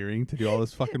volunteering to do all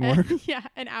this fucking work? Yeah,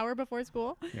 an hour before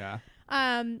school. Yeah.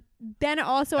 Then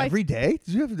also every day?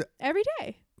 Did you have to? Every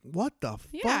day. What the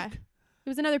fuck? It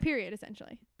was another period,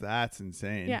 essentially. That's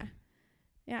insane. Yeah.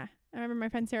 Yeah. I remember my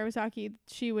friend Sarah Wasaki,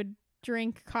 she would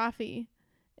drink coffee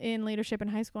in leadership in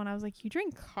high school, and I was like, you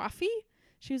drink coffee?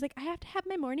 She was like, I have to have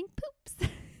my morning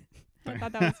poops. I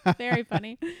thought that was very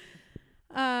funny.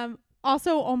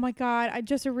 Also, oh my God,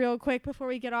 just a real quick before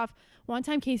we get off. One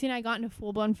time Casey and I got in a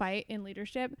full-blown fight in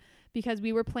leadership because we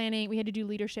had to do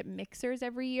leadership mixers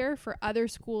every year for other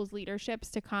schools' leaderships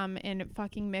to come and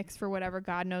fucking mix for whatever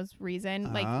God knows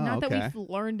reason. Like, not that we've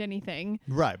learned anything.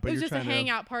 Right. But it was just a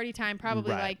hangout party time.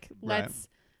 Probably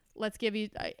let's give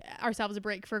ourselves a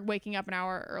break for waking up an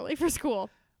hour early for school.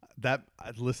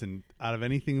 Listen, out of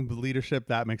anything but leadership,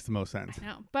 that makes the most sense. I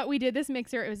know. But we did this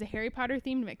mixer. It was a Harry Potter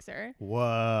themed mixer.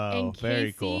 Whoa. And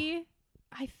very Casey, cool.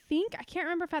 I can't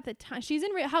remember if at the time, she's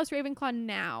in House Ravenclaw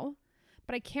now,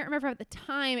 but I can't remember if at the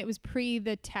time it was pre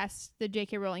the test, the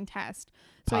J.K. Rowling test.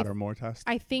 So Pottermore test.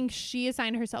 I think she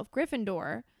assigned herself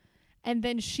Gryffindor. And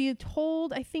then she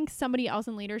told, I think, somebody else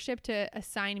in leadership to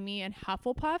assign me in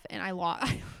Hufflepuff. And I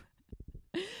lost.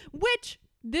 Which,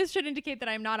 this should indicate that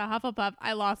I'm not a Hufflepuff.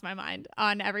 I lost my mind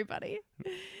on everybody.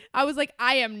 I was like,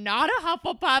 I am not a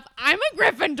Hufflepuff. I'm a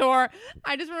Gryffindor.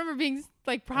 I just remember being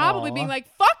like, being like,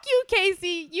 fuck you,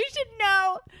 Casey. You should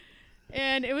know.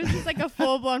 And it was just like a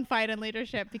full-blown fight in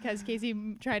leadership because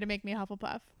Casey tried to make me a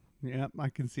Hufflepuff. Yeah, I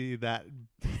can see that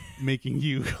making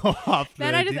you go off.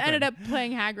 Then I just ended up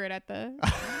playing Hagrid at the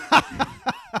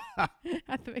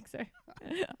at the mixer.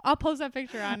 I'll post that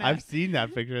picture on it. I've seen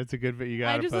that picture. It's a good picture. You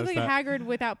gotta I just post look like that. Hagrid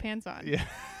without pants on. Yeah.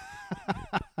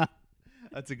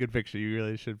 That's a good picture. You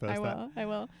really should post that. I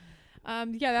will.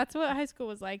 Yeah, that's what high school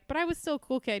was like. But I was still a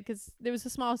cool kid because there was a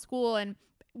small school, and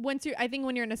when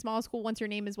you're in a small school, once your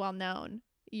name is well known,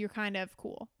 you're kind of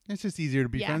cool. It's just easier to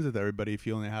be friends with everybody if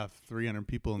you only have 300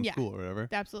 people in school or whatever.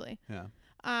 Absolutely. Yeah.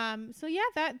 So yeah,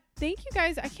 thank you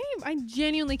guys. I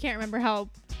genuinely can't remember how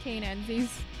Kane ends these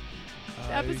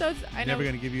episodes. I know. Never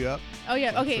gonna give you up. Oh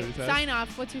yeah. Okay. Sign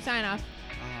off. What's your sign off?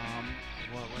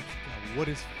 Well, what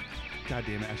is? God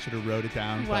damn it! I should have wrote it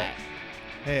down. What?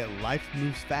 Hey, life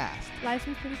moves fast. Life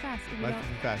moves pretty fast. Life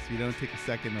moves fast. If you don't take a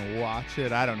second to watch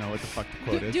it, I don't know what the fuck the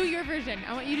quote is. Do your version.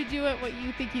 I want you to do it what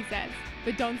you think he says,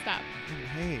 but don't stop.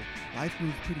 Hey, life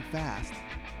moves pretty fast.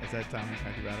 Is that sound like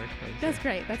Matthew Broderick? That's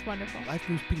great. That's wonderful. Life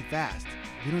moves pretty fast.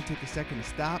 If you don't take a second to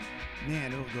stop,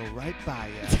 man, it'll go right by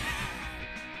you.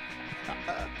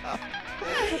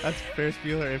 That's Ferris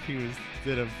Bueller if he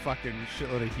did a fucking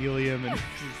shitload of helium and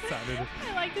just sounded.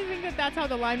 I like to think that that's how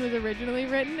the line was originally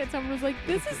written, and someone was like,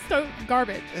 "This is so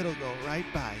garbage." It'll go right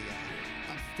by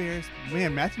you. Ferris,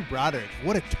 man, Matthew Broderick,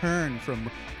 what a turn from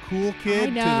cool kid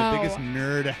to the biggest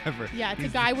nerd ever. Yeah, it's a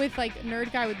guy with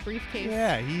nerd guy with briefcase.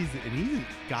 Yeah, he's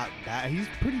got that. He's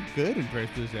pretty good in Ferris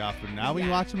Bueller's Day Off, but now when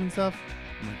you watch him and stuff,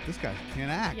 I'm like, this guy can't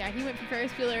act. Yeah, he went from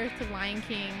Ferris Bueller to Lion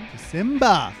King.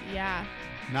 Simba. Yeah.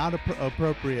 Not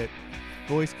appropriate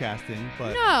voice casting,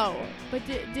 but no. But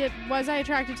was I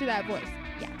attracted to that voice?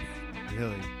 Yes.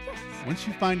 Really? Yes. Once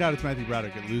you find out it's Matthew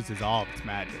Broderick, it loses all of its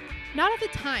magic. Not at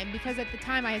the time, because at the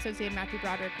time I associated Matthew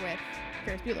Broderick with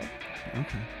Ferris Bueller.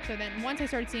 Okay. So then once I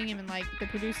started seeing him in The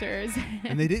Producers.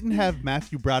 And they didn't have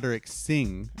Matthew Broderick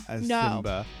sing as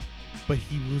Simba, but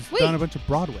he was done a bunch of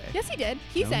Broadway. Yes, he did.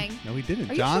 He sang. No, he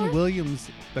didn't. Are John you sure? Williams,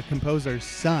 the composer's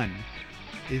son,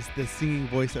 is the singing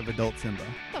voice of adult Simba.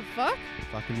 What the fuck?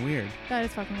 Fucking weird. That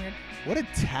is fucking weird. What a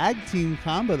tag team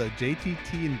combo though,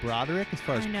 JTT and Broderick as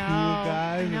far as cool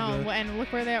guys. I know. And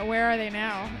look where are they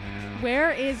now? Yeah.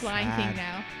 Where is Lion King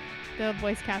now? The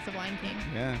voice cast of Lion King.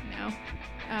 Yeah. No.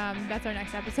 That's our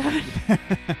next episode.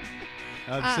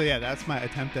 So yeah, that's my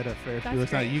attempt at a Ferris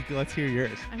Bueller's. Let's hear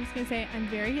yours. I'm just gonna say I'm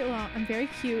very alone. I'm very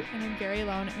cute, and I'm very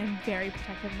alone, and I'm very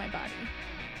protective of my body.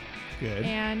 Good.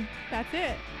 And that's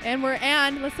it. And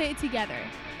let's say it together.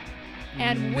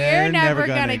 And we're never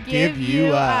gonna give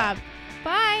you up.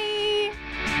 Bye.